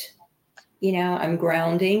 and I'm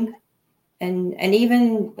grounding, and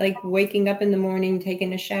even like waking up in the morning,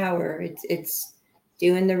 taking a shower. It's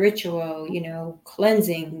doing the ritual,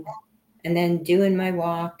 cleansing, and then doing my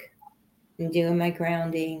walk and doing my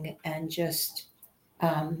grounding, and just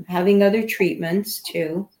having other treatments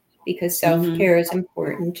too, because self Mm-hmm. care is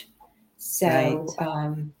important. Right.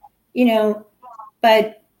 So, you know,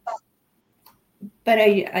 but but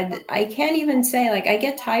I can't even say, like, I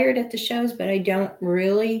get tired at the shows, but I don't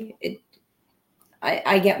really.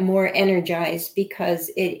 I get more energized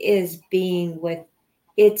because it's being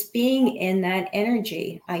in that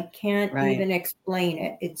energy. I can't Right. even explain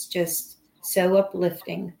it. It's just so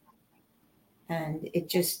uplifting, and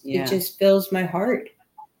it Yeah. just fills my heart.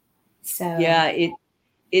 So Yeah,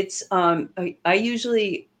 it's I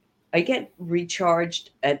usually I get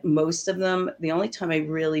recharged at most of them. The only time I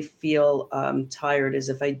really feel tired is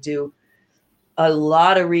if I do a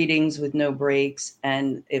lot of readings with no breaks,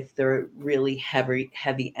 and if they're really heavy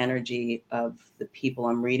energy of the people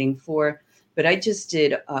I'm reading for. But I just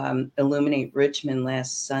did Illuminate Richmond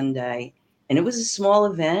last Sunday, and it was a small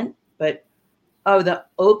event, but oh, the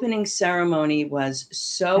opening ceremony was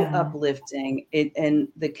so uh, uplifting. It and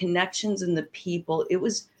the connections and the people. It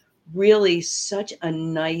was really such a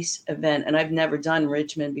nice event, and I've never done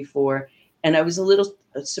Richmond before, and I was a little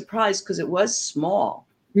surprised because it was small,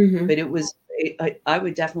 mhm. but it was. I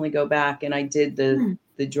would definitely go back, and I did Hmm.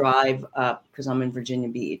 the drive up because I'm in Virginia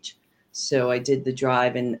Beach. So I did the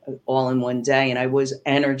drive and all in one day, and I was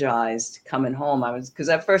energized coming home. I was because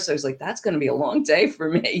at first I was like, "That's going to be a long day for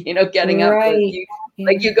me," getting up with Right. you,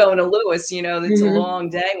 like Yeah. you going to Lewis. It's a Mhm. long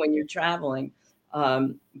day when you're traveling.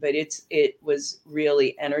 But it was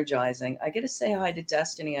really energizing. I got to say hi to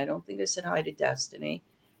Destiny. I don't think I said hi to Destiny.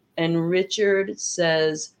 And Richard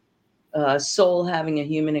says, soul having a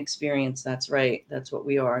human experience. That's right. That's what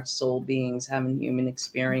we are, soul beings having human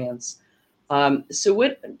experience. So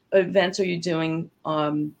what events are you doing,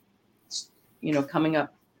 coming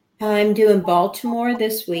up? I'm doing Baltimore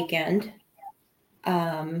this weekend,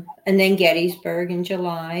 and then Gettysburg in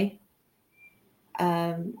July.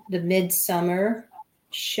 The Midsummer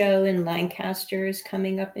show in Lancaster is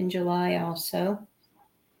coming up in July also.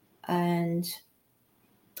 And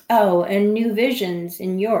and New Visions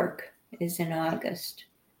in York is in August.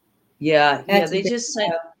 Yeah, yeah, That's a big show.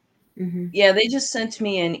 Hmm. they just sent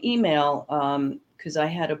me an email because I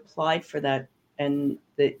had applied for that, and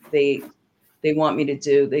they want me to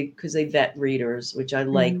do they because they vet readers, which I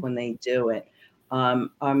like Hmm. when they do it.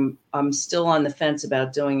 I'm still on the fence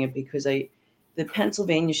about doing it because the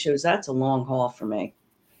Pennsylvania shows, that's a long haul for me.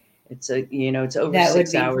 It's over That would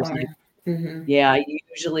six be hours. fun. Hmm. Yeah, I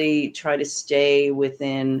usually try to stay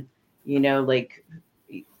within, like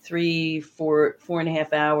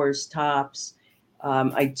 4.5 hours tops.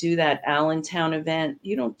 I do that Allentown event.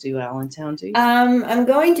 You don't do Allentown, do you? I'm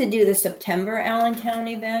going to do the September Allentown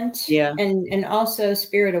event, Yeah. and also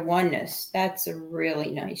Spirit of Oneness. That's a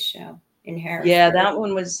really nice show in Yeah, Harrisburg. that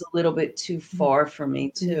one was a little bit too far for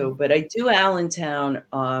me Mhm. too, but I do Allentown.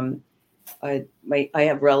 I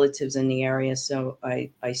have relatives in the area, so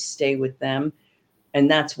I stay with them, and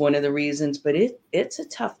that's one of the reasons. But it's a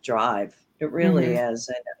tough drive. It really Mhm. is,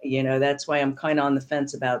 and that's why I'm kind of on the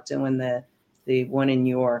fence about doing the one in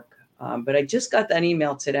York. But I just got that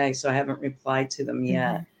email today, so I haven't replied to them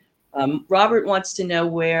yet. Mhm. Robert wants to know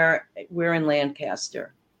where in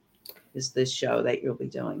Lancaster is this show that you'll be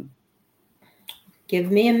doing. Give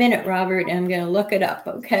me a minute, Robert. I'm going to look it up.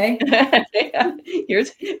 Okay. Yeah,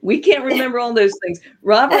 we can't remember all those things.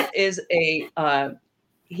 Robert is I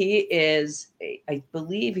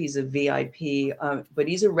believe he's a VIP, but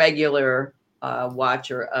he's a regular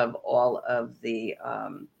watcher of all of the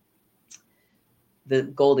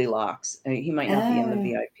Goldilocks. He might not be in the Oh,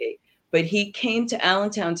 VIP, but he came to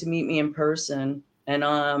Allentown to meet me in person.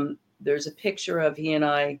 And there's a picture of he and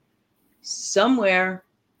I somewhere.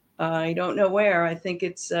 I don't know where. I think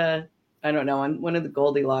it's I don't know, on one of the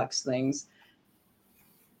Goldilocks things.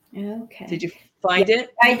 Did okay. you Yeah, find it?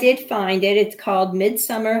 I did find it. It's called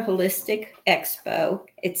Midsummer Holistic Expo.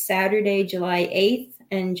 It's Saturday, July 8th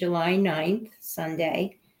and July 9th,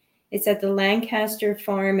 Sunday. It's at the Lancaster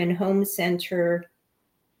Farm and Home Center,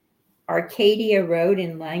 Arcadia Road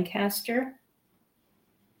in Lancaster.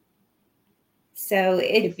 So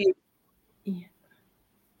If it, you,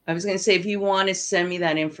 I was going to say, if you want to send me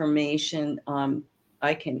that information,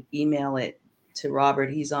 I can email it to Robert.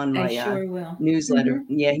 He's on I my sure will. newsletter. Mhm.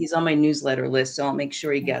 Yeah, he's on my newsletter list, so I'll make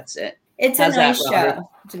sure he gets it. It's a How's that, nice Robert? show.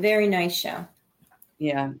 It's a very nice show.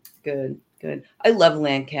 Yeah, good, good. I love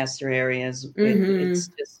Lancaster areas. It's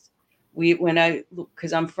Hmm. just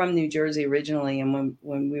because I'm from New Jersey originally, and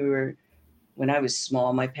when I was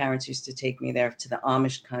small, my parents used to take me there to the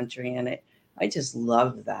Amish country, and I just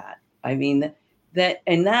love that. I mean,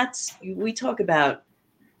 that's we talk about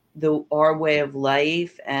our way of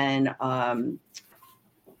life and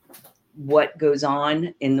what goes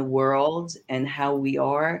on in the world and how we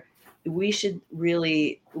are. We should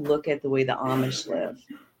really look at the way the Amish live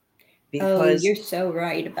Oh, because you're so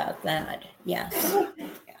right about that. Yes.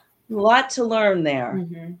 A lot to learn there.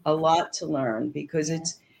 Mm-hmm. A lot to learn because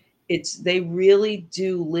they really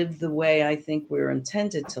do live the way I think we're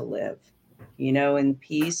intended to live, in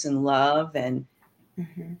peace and love and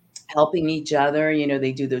Mm-hmm. helping each other.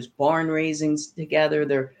 They do those barn raisings together.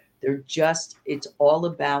 They're just, it's all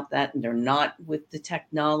about that. And they're not with the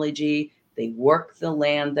technology. They work the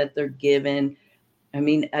land that they're given. I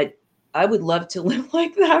mean, I would love to live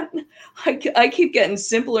like that. I keep getting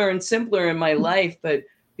simpler and simpler in my life, but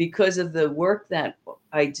because of the work that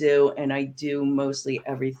I do, and I do mostly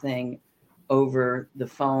everything over the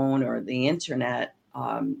phone or the internet,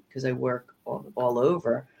 because I work all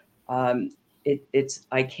over. I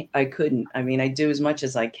couldn't. I mean, I do as much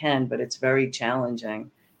as I can, but it's very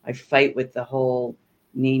challenging. I fight with the whole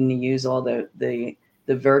needing to use all the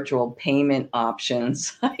virtual payment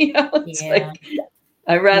options. It's Yeah. like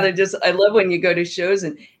I love when you go to shows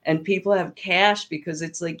and people have cash because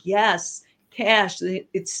it's like, yes, cash,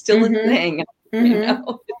 it's still a Mm-hmm. thing, Mm-hmm.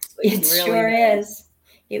 it's like It really sure nice.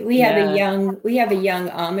 is. We have a Yeah. young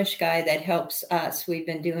Amish guy that helps us. We've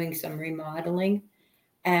been doing some remodeling,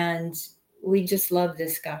 and we just love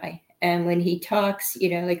this guy. And when he talks,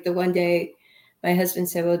 like the one day my husband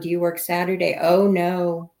said, "Well, do you work Saturday?" "Oh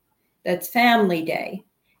no, that's family day."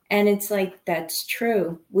 And it's like, that's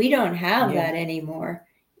true. We don't have Yeah. that anymore,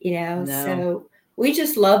 No. so we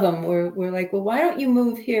just love him. We're like, well, why don't you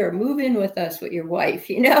move here? Move in with us with your wife,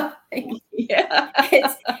 Yeah.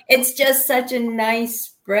 it's it's just such a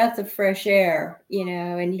nice breath of fresh air,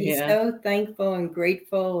 and he's Yeah. so thankful and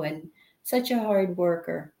grateful and such a hard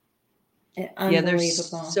worker. Yeah, they're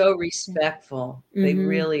Unbelievable. so respectful. They Mm-hmm.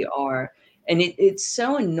 really are. And it's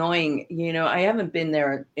so annoying. I haven't been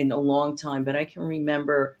there in a long time, but I can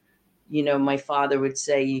remember, my father would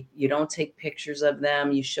say, you don't take pictures of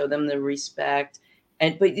them, you show them the respect.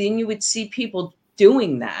 But then you would see people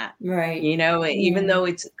doing that, Right. even Yeah. though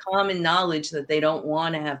it's common knowledge that they don't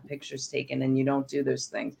want to have pictures taken and you don't do those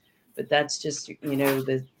things. But that's just,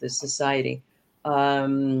 the society.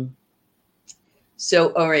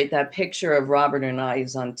 So, all right, that picture of Robert and I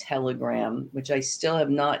is on Telegram, which I still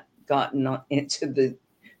have not gotten into the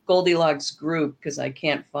Goldilocks group because I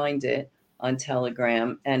can't find it on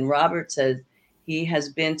Telegram. And Robert said he has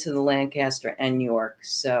been to the Lancaster and York.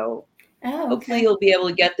 So Oh, hopefully okay. you'll be able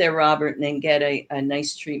to get there, Robert, and then get a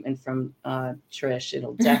nice treatment from Trish.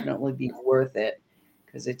 It'll definitely be worth it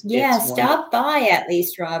because Yeah, it's wonderful. stop by at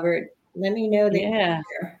least, Robert. Let me know that Yeah.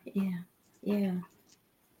 you're here. Yeah. Yeah.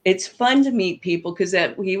 It's fun to meet people because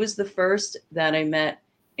he was the first that I met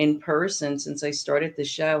in person since I started the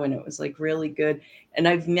show, and it was like really good. And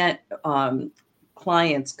I've met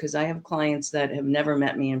clients because I have clients that have never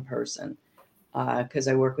met me in person because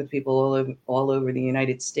I work with people all over the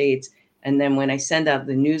United States. And then when I send out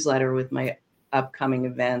the newsletter with my upcoming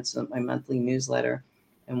events, my monthly newsletter,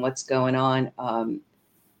 and what's going on,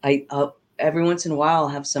 I'll every once in a while I'll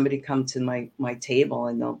have somebody come to my table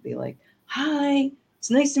and they'll be like, "Hi,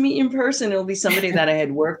 it's nice to meet you in person." It'll be somebody that I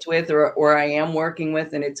had worked with or I am working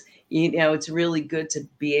with, and it's really good to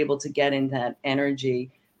be able to get in that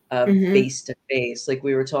energy of Mm-hmm. face to face, like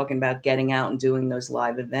we were talking about getting out and doing those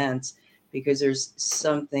live events because there's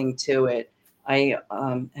something to it. I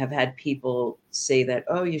have had people say that,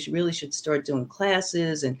 "Oh, really should start doing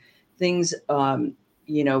classes and things."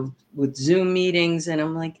 With Zoom meetings. And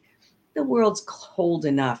I'm like, the world's cold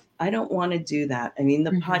enough. I don't want to do that. I mean,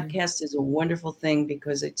 the Mm-hmm. podcast is a wonderful thing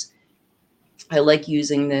because I like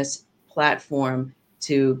using this platform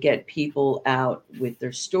to get people out with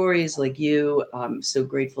their stories like you. I'm so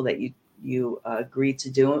grateful that you agreed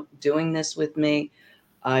to doing this with me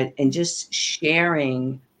and just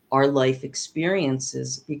sharing our life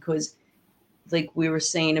experiences because like we were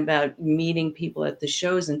saying about meeting people at the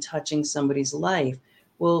shows and touching somebody's life.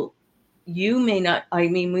 Well, we may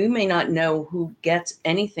not know who gets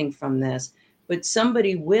anything from this, but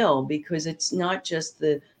somebody will because it's not just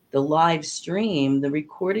the live stream, the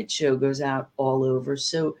recorded show goes out all over.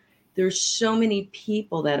 So there's so many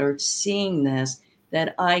people that are seeing this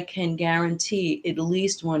that I can guarantee at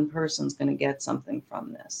least one person's going to get something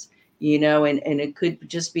from this, and it could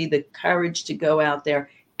just be the courage to go out there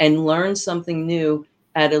and learn something new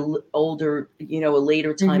at a later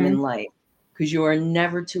time Mm-hmm. in life because you are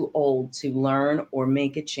never too old to learn or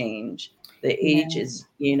make a change. The age Yeah. is,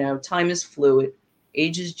 time is fluid.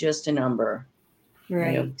 Age is just a number,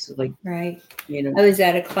 Right. so like, Right. you know, I was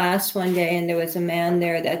at a class one day and there was a man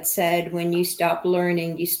there that said, when you stop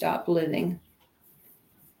learning, you stop living.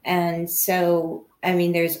 And so, I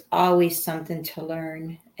mean, there's always something to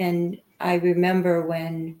learn. And I remember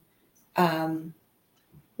when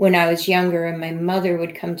I was younger and my mother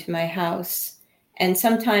would come to my house And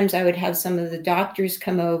sometimes I would have some of the doctors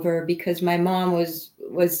come over because my mom was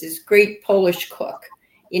this great Polish cook,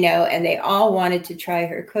 and they all wanted to try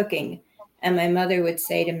her cooking. And my mother would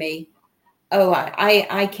say to me, "Oh,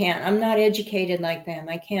 I can't. I'm not educated like them.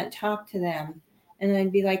 I can't talk to them." And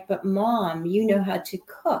I'd be like, "But Mom, you know how to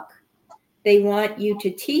cook. They want you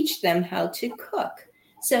to teach them how to cook."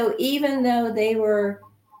 So even though they were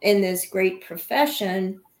in this great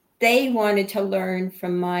profession, they wanted to learn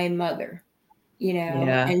from my mother,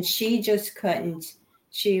 Yeah. and she just couldn't.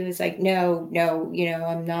 She was like, no,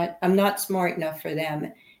 I'm not smart enough for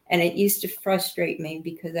them. And it used to frustrate me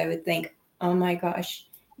because I would think, oh my gosh,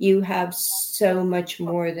 you have so much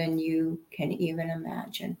more than you can even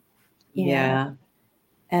imagine, Yeah.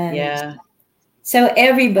 and Yeah. so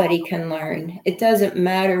everybody can learn. It doesn't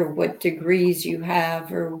matter what degrees you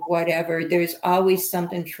have or whatever. There's always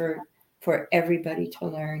something for everybody to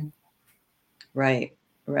learn. Right.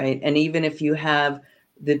 Right. And even if you have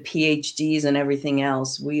the PhDs and everything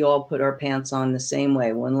else, we all put our pants on the same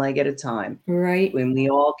way, one leg at a time. Right. When we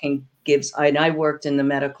all can give, and I worked in the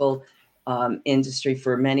medical industry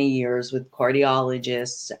for many years with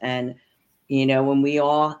cardiologists, and when we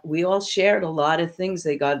all shared a lot of things.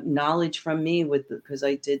 They got knowledge from me because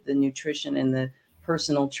I did the nutrition and the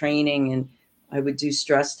personal training, and I would do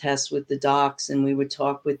stress tests with the docs, and we would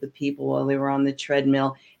talk with the people while they were on the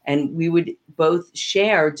treadmill, and we would both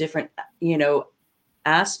share different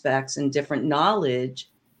aspects and different knowledge,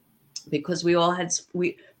 because we all had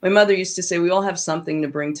my mother used to say we all have something to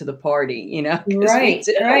bring to the party, because we Right.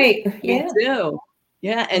 do. Right. We Yeah, do.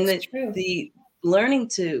 Yeah. And that's the true. the learning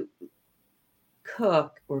to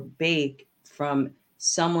cook or bake from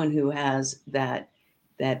someone who has that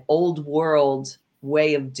old world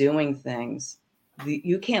way of doing things,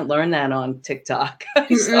 you can't learn that on TikTok. I'm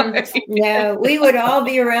Mm-mm. sorry. No, we would all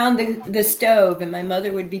be around the stove, and my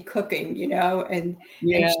mother would be cooking, and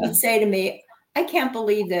Yeah. she'd say to me, "I can't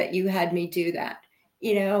believe that you had me do that,"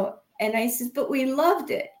 And I says, "But we loved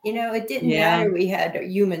it. It didn't Yeah. matter. We had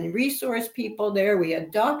human resource people there. We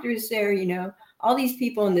had doctors there. All these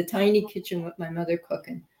people in the tiny kitchen with my mother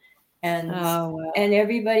cooking, and Oh, wow. and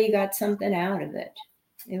everybody got something out of it.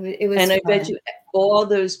 It was And I bet fun. you all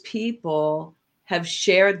those people have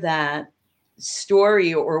shared that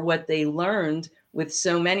story or what they learned with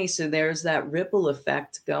so many. So there's that ripple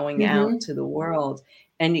effect going out Hmm. to the world.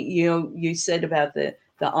 And you said about the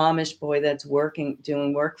Amish boy that's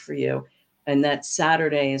doing work for you, and that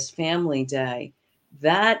Saturday is family day.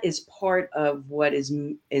 That is part of what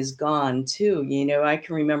is gone too. I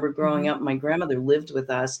can remember growing Hmm. up, my grandmother lived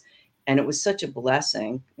with us, and it was such a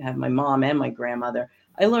blessing to have my mom and my grandmother.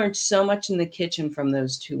 I learned so much in the kitchen from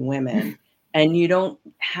those two women, and you don't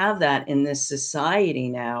have that in this society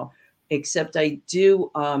now. Except I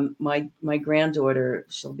do. My granddaughter,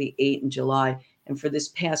 she'll be 8 in July, and for this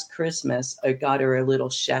past Christmas, I got her a little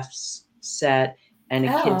chef's set and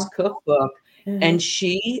a kid's Oh. cookbook, Hmm. and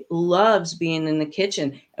she loves being in the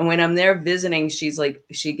kitchen. And when I'm there visiting, she's like,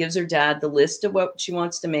 she gives her dad the list of what she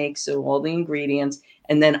wants to make, so all the ingredients,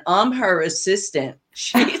 and then I'm her assistant.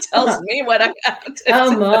 She tells me what I have to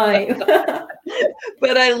Oh do. my.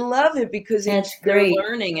 But I love it because That's they're great.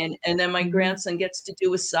 learning, and then my Hmm. grandson gets to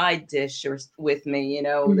do a side dish with me,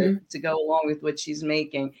 Hmm. to go along with what she's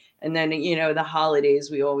making. And then the holidays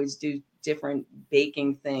we always do different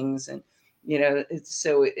baking things, and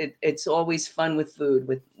it's always fun with food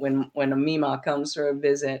with when a Mima comes for a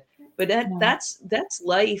visit. But that's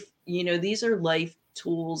life. These are life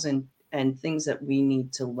tools and things that we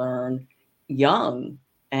need to learn young.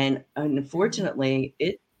 And Mhm. unfortunately,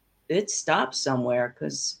 it stops somewhere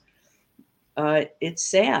because it's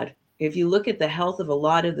sad. If you look at the health of a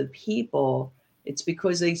lot of the people, it's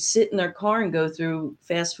because they sit in their car and go through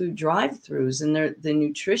fast food drive-throughs, and the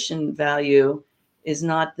nutrition value is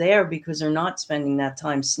not there because they're not spending that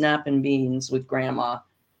time snapping beans with grandma,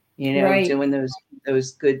 Right. doing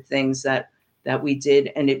those good things that we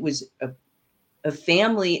did. And it was a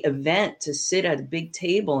family event to sit at a big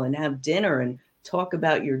table and have dinner and talk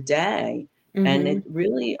about your day. And it Mhm.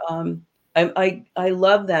 really, I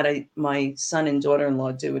love that my son and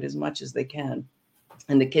daughter-in-law do it as much as they can.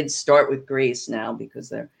 And the kids start with grace now because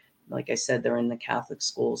they're, like I said, they're in the Catholic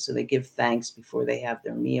school, so they give thanks before they have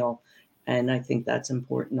their meal. And I think that's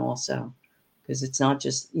important also, because it's not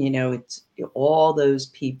just, it's all those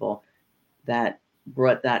people that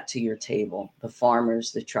brought that to your table, the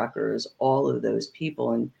farmers, the truckers, all of those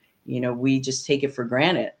people. And we just take it for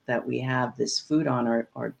granted that we have this food on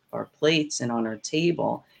our plates and on our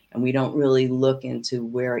table, and we don't really look into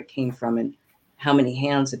where it came from and how many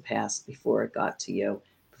hands it passed before it got to you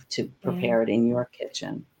to Yeah, prepare it in your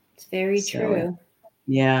kitchen. it's very So true.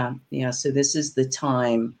 Yeah. Yeah. So this is the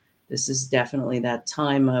time. This is definitely that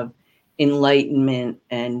time of enlightenment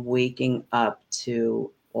and waking up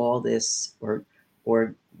to all this, or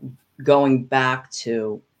going back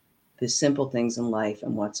to the simple things in life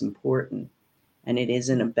and what's important. And it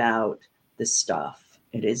isn't about the stuff.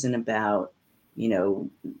 It isn't about,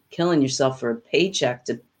 killing yourself for a paycheck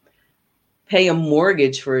to pay a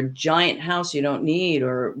mortgage for a giant house you don't need,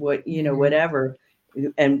 or whatever.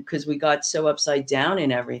 And because we got so upside down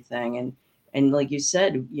in everything. And like you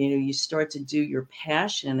said, you start to do your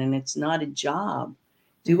passion, and it's not a job.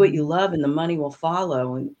 Do what you love, and the money will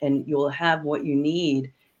follow, and you'll have what you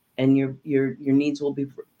need, and your needs will be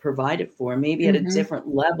provided for, maybe at a different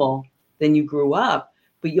level than you grew up,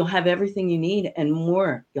 but you'll have everything you need and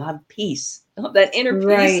more. You'll have peace. You'll have that inner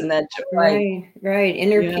peace and that joy. Right.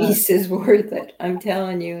 Inner peace is worth it. I'm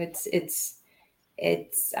telling you, it's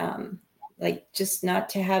like, just not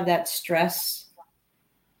to have that stress,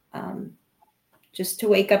 just to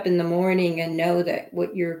wake up in the morning and know that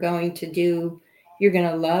what you're going to do, you're going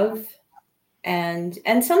to love. And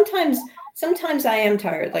sometimes I am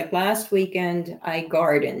tired. Like last weekend, I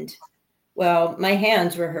gardened. Well, my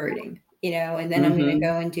hands were hurting, and then I'm going to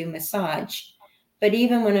go and do massage. But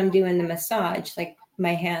even when I'm doing the massage, like,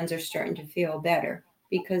 my hands are starting to feel better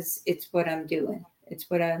because it's what I'm doing. It's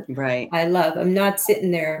what I love. I'm not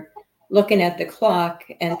sitting there looking at the clock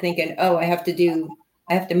and thinking, oh, I have to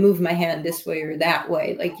move my hand this way or that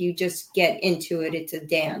way. Like, you just get into it. It's a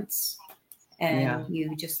dance, and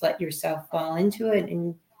you just let yourself fall into it,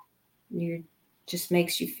 and you just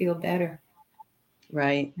makes you feel better.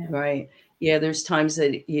 Right. Yeah. There's times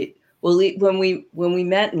that when we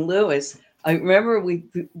met in Lewis, I remember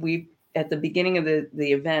we at the beginning of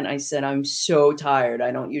the event, I said, I'm so tired. I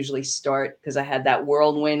don't usually start, because I had that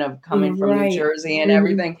whirlwind of coming from New Jersey and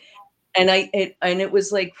everything. And it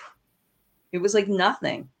was like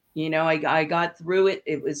nothing, I got through it.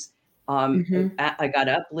 It was, I got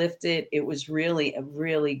uplifted. It was really a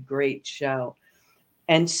really great show.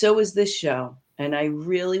 And so is this show. And I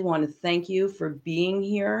really want to thank you for being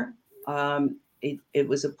here. It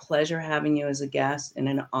was a pleasure having you as a guest, and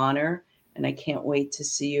an honor. And I can't wait to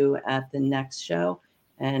see you at the next show.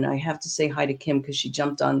 And I have to say hi to Kim, because she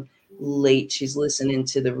jumped on late. She's listening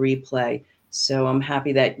to the replay. So I'm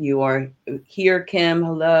happy that you are here, Kim.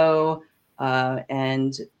 Hello.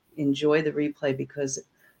 And enjoy the replay, because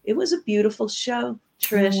it was a beautiful show,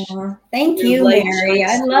 Trish. Thank you, Mary.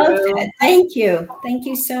 I loved it. Thank you. Thank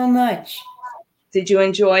you so much. Did you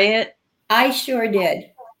enjoy it? I sure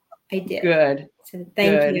did. I did. Good. So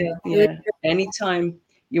thank you. Yeah. Anytime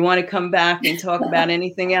you want to come back and talk about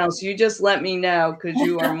anything else, you just let me know, because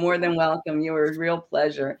you are more than welcome. You were a real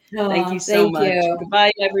pleasure. Thank you so much. You.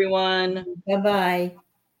 Goodbye, everyone. Bye-bye.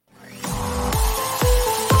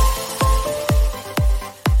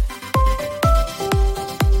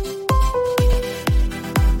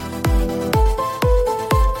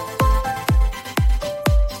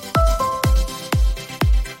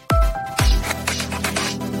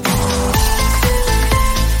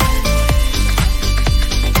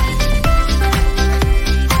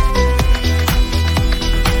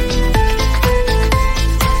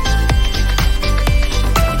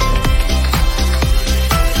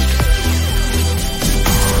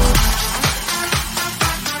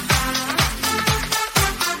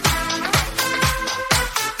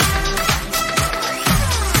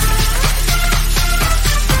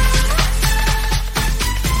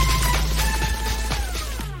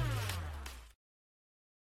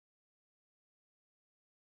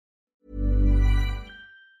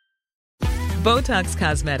 Botox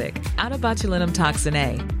Cosmetic, out of botulinum toxin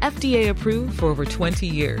A, FDA approved for over 20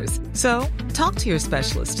 years. So, talk to your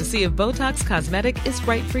specialist to see if Botox Cosmetic is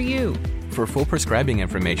right for you. For full prescribing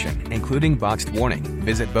information, including boxed warning,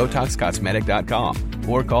 visit BotoxCosmetic.com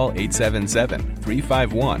or call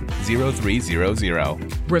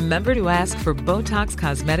 877-351-0300. Remember to ask for Botox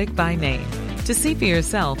Cosmetic by name. To see for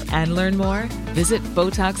yourself and learn more, visit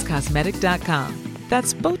BotoxCosmetic.com.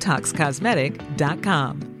 That's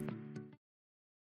BotoxCosmetic.com.